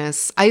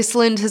goodness.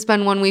 Iceland has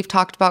been one we've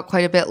talked about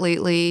quite a bit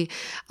lately.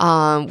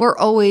 We're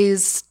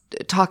always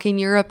talking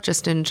Europe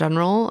just in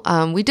general.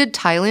 We did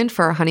Thailand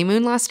for our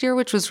honeymoon last year,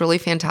 which was really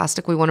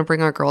fantastic. We want to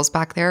bring our girls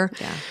back there.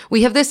 Yeah.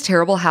 We have this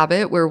terrible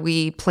habit where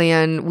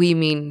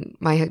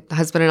my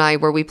husband and I,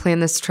 where we plan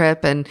this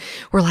trip and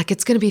we're like,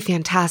 it's going to be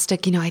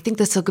fantastic. I think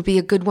this will be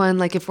a good one.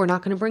 Like if we're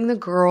not going to bring the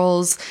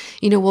girls,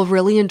 we'll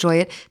really enjoy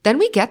it. Then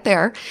we get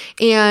there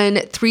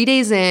and 3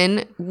 days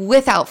in,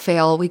 without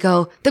fail, we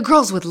go, the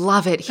girls would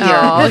love it here.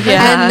 Oh,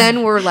 yeah. And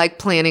then we're like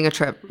planning a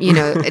trip,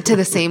 to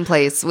the same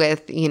place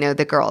with,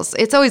 the girls.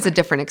 It's always always a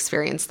different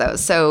experience though.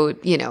 So,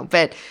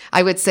 but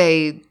I would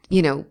say,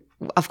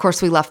 of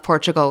course we left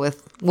Portugal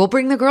we'll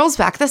bring the girls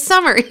back this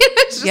summer.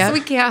 It's just,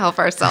 we can't help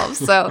ourselves.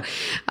 So,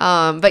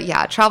 but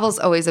yeah, travel's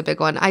always a big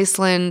one.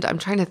 Iceland, I'm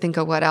trying to think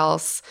of what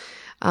else.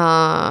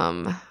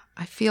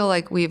 I feel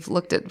like we've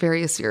looked at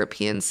various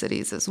European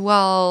cities as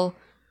well.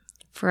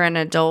 For an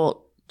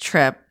adult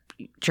trip,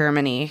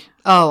 Germany.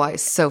 Oh,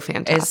 so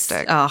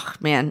fantastic. Oh,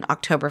 man.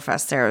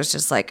 Oktoberfest there was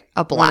just like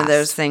a blast. One of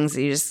those things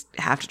that you just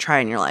have to try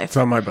in your life. It's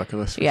on my bucket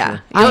list. For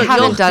sure. I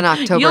haven't done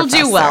Oktoberfest. You'll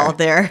do well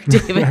there,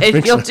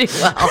 David. You'll do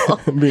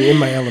well. Be in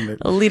my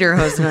element. A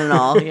lederhosen and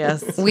all,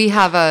 yes. We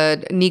have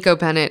a Nico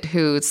Bennett,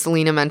 who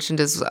Selena mentioned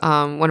is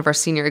one of our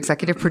senior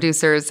executive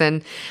producers,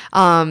 and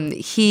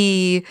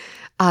he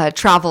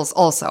travels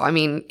also. I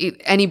mean,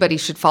 anybody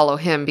should follow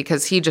him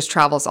because he just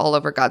travels all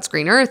over God's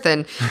green earth.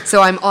 And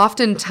so I'm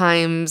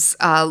oftentimes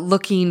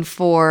looking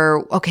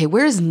for, okay,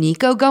 where's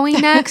Nico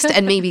going next?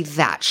 And maybe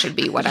that should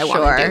be what I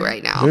want to do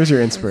right now. There's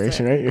your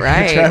inspiration, right? Your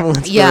right. travel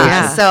inspiration.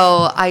 Yeah.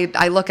 So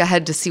I look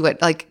ahead to see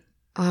what,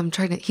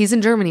 he's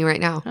in Germany right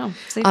now. Oh,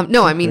 see?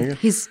 No, I mean,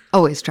 he's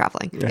always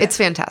traveling. Yeah. It's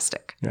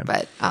fantastic. Yeah.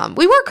 But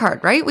we work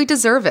hard, right? We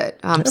deserve it.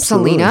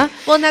 Selena.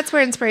 Well, and that's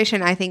where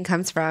inspiration, I think,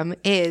 comes from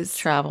is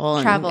travel.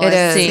 It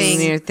is. Seeing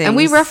new things. And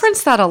we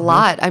reference that a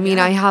lot. I mean,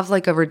 I have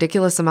like a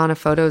ridiculous amount of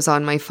photos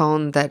on my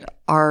phone that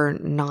are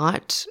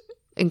not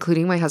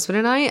including my husband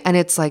and I, and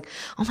it's like,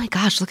 oh my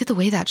gosh, look at the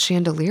way that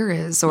chandelier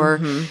is, or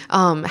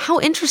how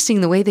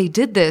interesting the way they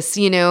did this,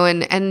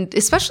 and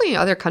especially in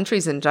other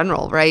countries in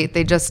general, right?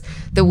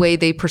 The way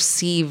they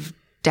perceive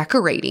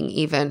decorating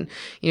even.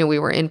 We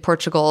were in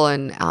Portugal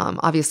and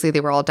obviously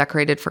they were all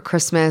decorated for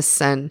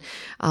Christmas, and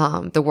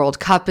the World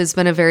Cup has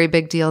been a very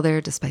big deal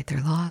there despite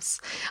their loss.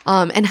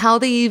 And how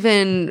they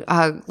even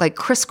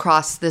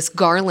crisscross this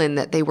garland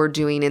that they were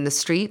doing in the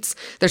streets.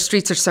 Their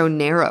streets are so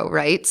narrow,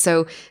 right?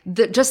 So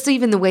just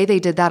even the way they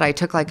did that, I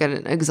took like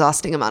an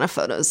exhausting amount of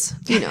photos,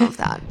 of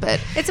that. But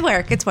it's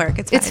work. It's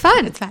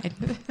fun. It's fine.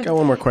 Got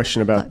one more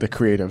question about the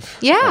creative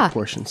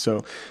portion.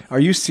 So are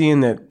you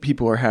seeing that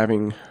people are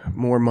having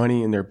more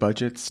money in their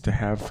budgets to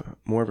have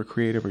more of a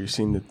creative? Are you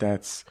seeing that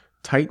that's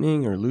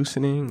tightening or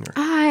loosening? Or?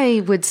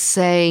 I would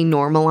say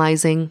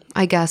normalizing,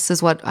 I guess,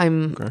 is what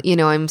I'm,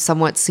 I'm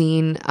somewhat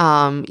seeing.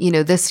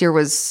 This year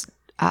was,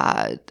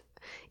 I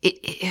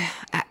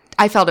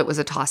felt it was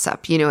a toss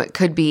up. It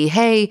could be,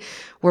 hey,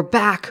 we're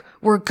back,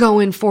 we're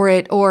going for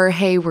it, or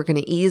hey, we're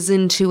going to ease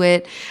into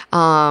it.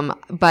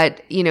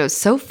 But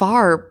so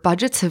far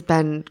budgets have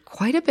been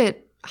quite a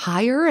bit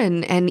higher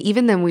and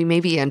even than we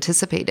maybe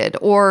anticipated.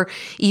 Or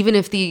even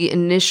if the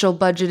initial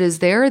budget is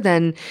there,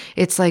 then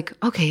it's like,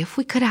 okay, if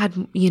we could add,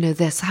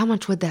 this, how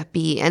much would that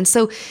be? And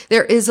so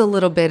there is a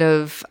little bit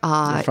of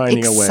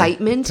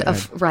excitement of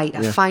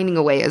finding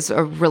a way, is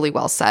really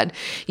well said,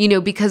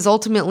 because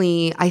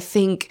ultimately I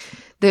think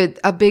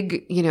a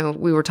big,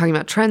 we were talking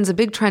about trends, a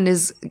big trend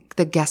is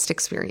the guest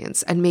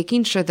experience and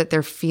making sure that the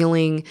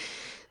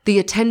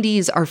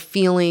attendees are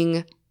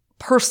feeling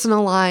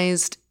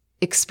personalized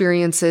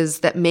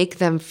experiences that make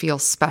them feel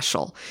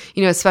special,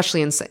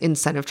 especially in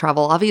incentive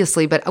travel,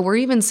 obviously, but we're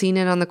even seeing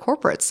it on the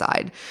corporate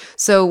side.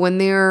 So when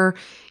they're,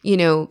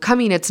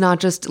 coming, it's not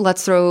just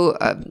let's throw,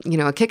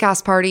 a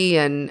kick-ass party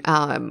and,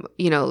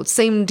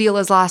 same deal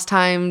as last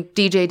time,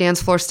 DJ,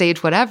 dance floor,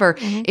 stage, whatever.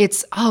 Mm-hmm.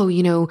 It's,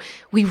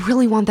 we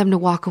really want them to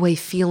walk away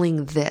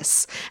feeling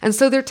this. And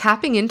so they're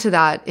tapping into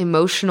that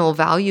emotional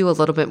value a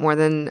little bit more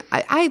than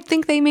I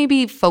think they may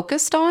be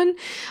focused on.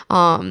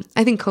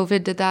 I think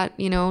COVID did that,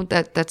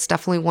 that's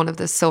definitely one of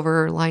the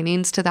silver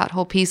linings to that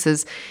whole piece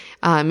is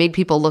made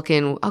people look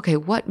in, okay,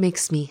 what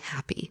makes me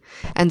happy?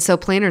 And so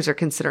planners are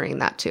considering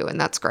that too,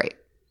 and that's great.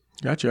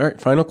 Gotcha. All right.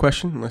 Final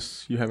question,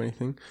 unless you have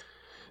anything.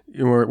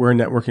 We're a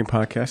networking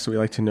podcast, so we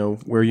like to know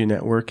where you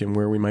network and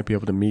where we might be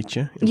able to meet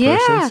you in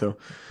person. So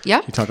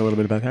can you talk a little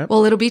bit about that?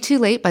 Well, it'll be too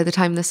late by the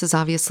time this is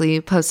obviously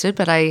posted,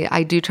 but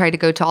I do try to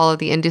go to all of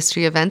the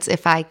industry events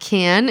if I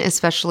can,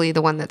 especially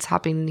the one that's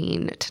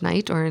happening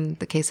tonight, or in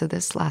the case of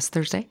this, last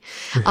Thursday.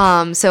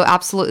 So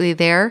absolutely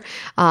there.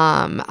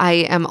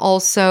 I am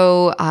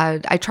also,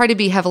 I try to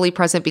be heavily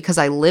present because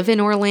I live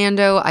in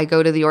Orlando. I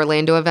go to the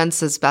Orlando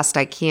events as best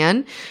I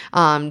can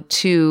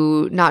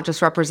to not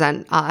just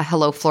represent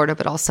Hello Florida,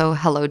 but also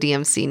Hello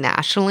DMC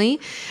nationally.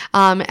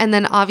 And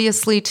then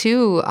obviously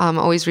too,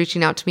 always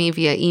reaching out to me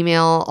via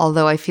email,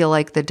 although I feel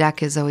like the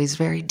deck is always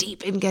very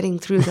deep in getting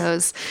through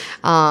those.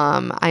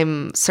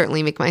 I'm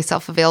certainly make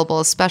myself available,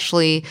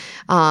 especially,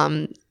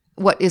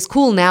 what is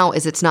cool now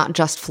is it's not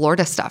just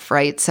Florida stuff,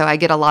 right? So I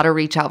get a lot of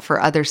reach out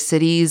for other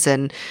cities,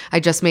 and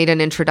I just made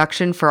an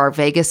introduction for our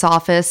Vegas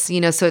office,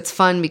 so it's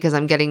fun because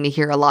I'm getting to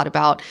hear a lot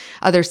about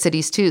other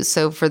cities too.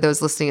 So for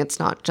those listening, it's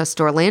not just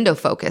Orlando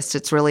focused.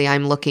 It's really,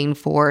 I'm looking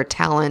for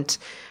talent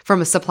from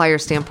a supplier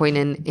standpoint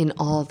in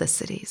all the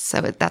cities.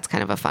 So that's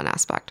kind of a fun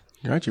aspect.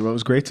 Gotcha. Well, it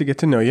was great to get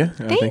to know you.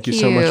 Thank you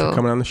so much for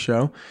coming on the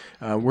show.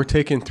 We're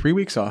taking 3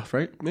 weeks off,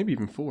 right? Maybe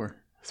even 4.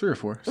 3 or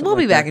 4. We'll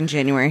be back in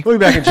January. We'll be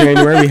back in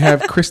January. We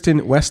have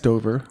Kristen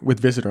Westover with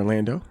Visit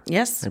Orlando.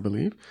 Yes. I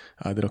believe.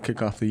 That'll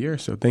kick off the year.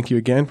 So thank you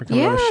again for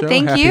coming on the show.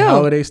 Thank Happy you.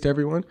 holidays to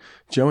everyone.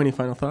 Joe, any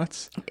final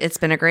thoughts? It's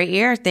been a great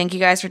year. Thank you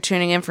guys for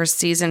tuning in for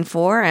season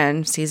 4,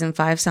 and season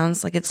 5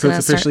 sounds like it's So going to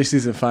it's start. officially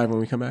season 5 when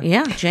we come back?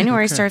 Yeah,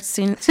 January starts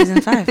season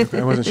 5.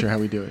 I wasn't sure how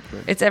we do it.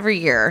 But. It's every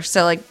year.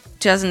 So like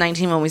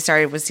 2019 when we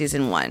started was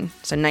season 1.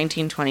 So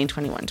 19, 20,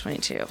 21,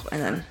 22.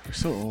 And then We're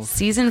so old.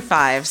 season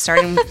 5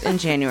 starting in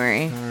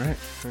January. All right.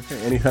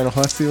 Okay. Any final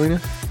thoughts, Selena?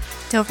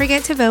 Don't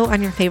forget to vote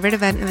on your favorite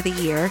event of the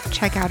year.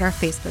 Check out our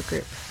Facebook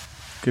group.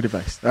 Good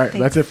advice. All right.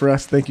 That's it for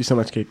us. Thank you so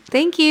much, Kate.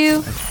 Thank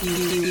you.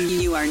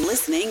 You are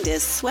listening to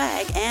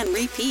Swag and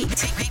Repeat.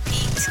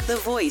 The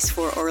voice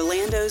for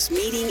Orlando's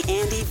meeting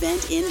and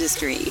event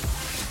industry.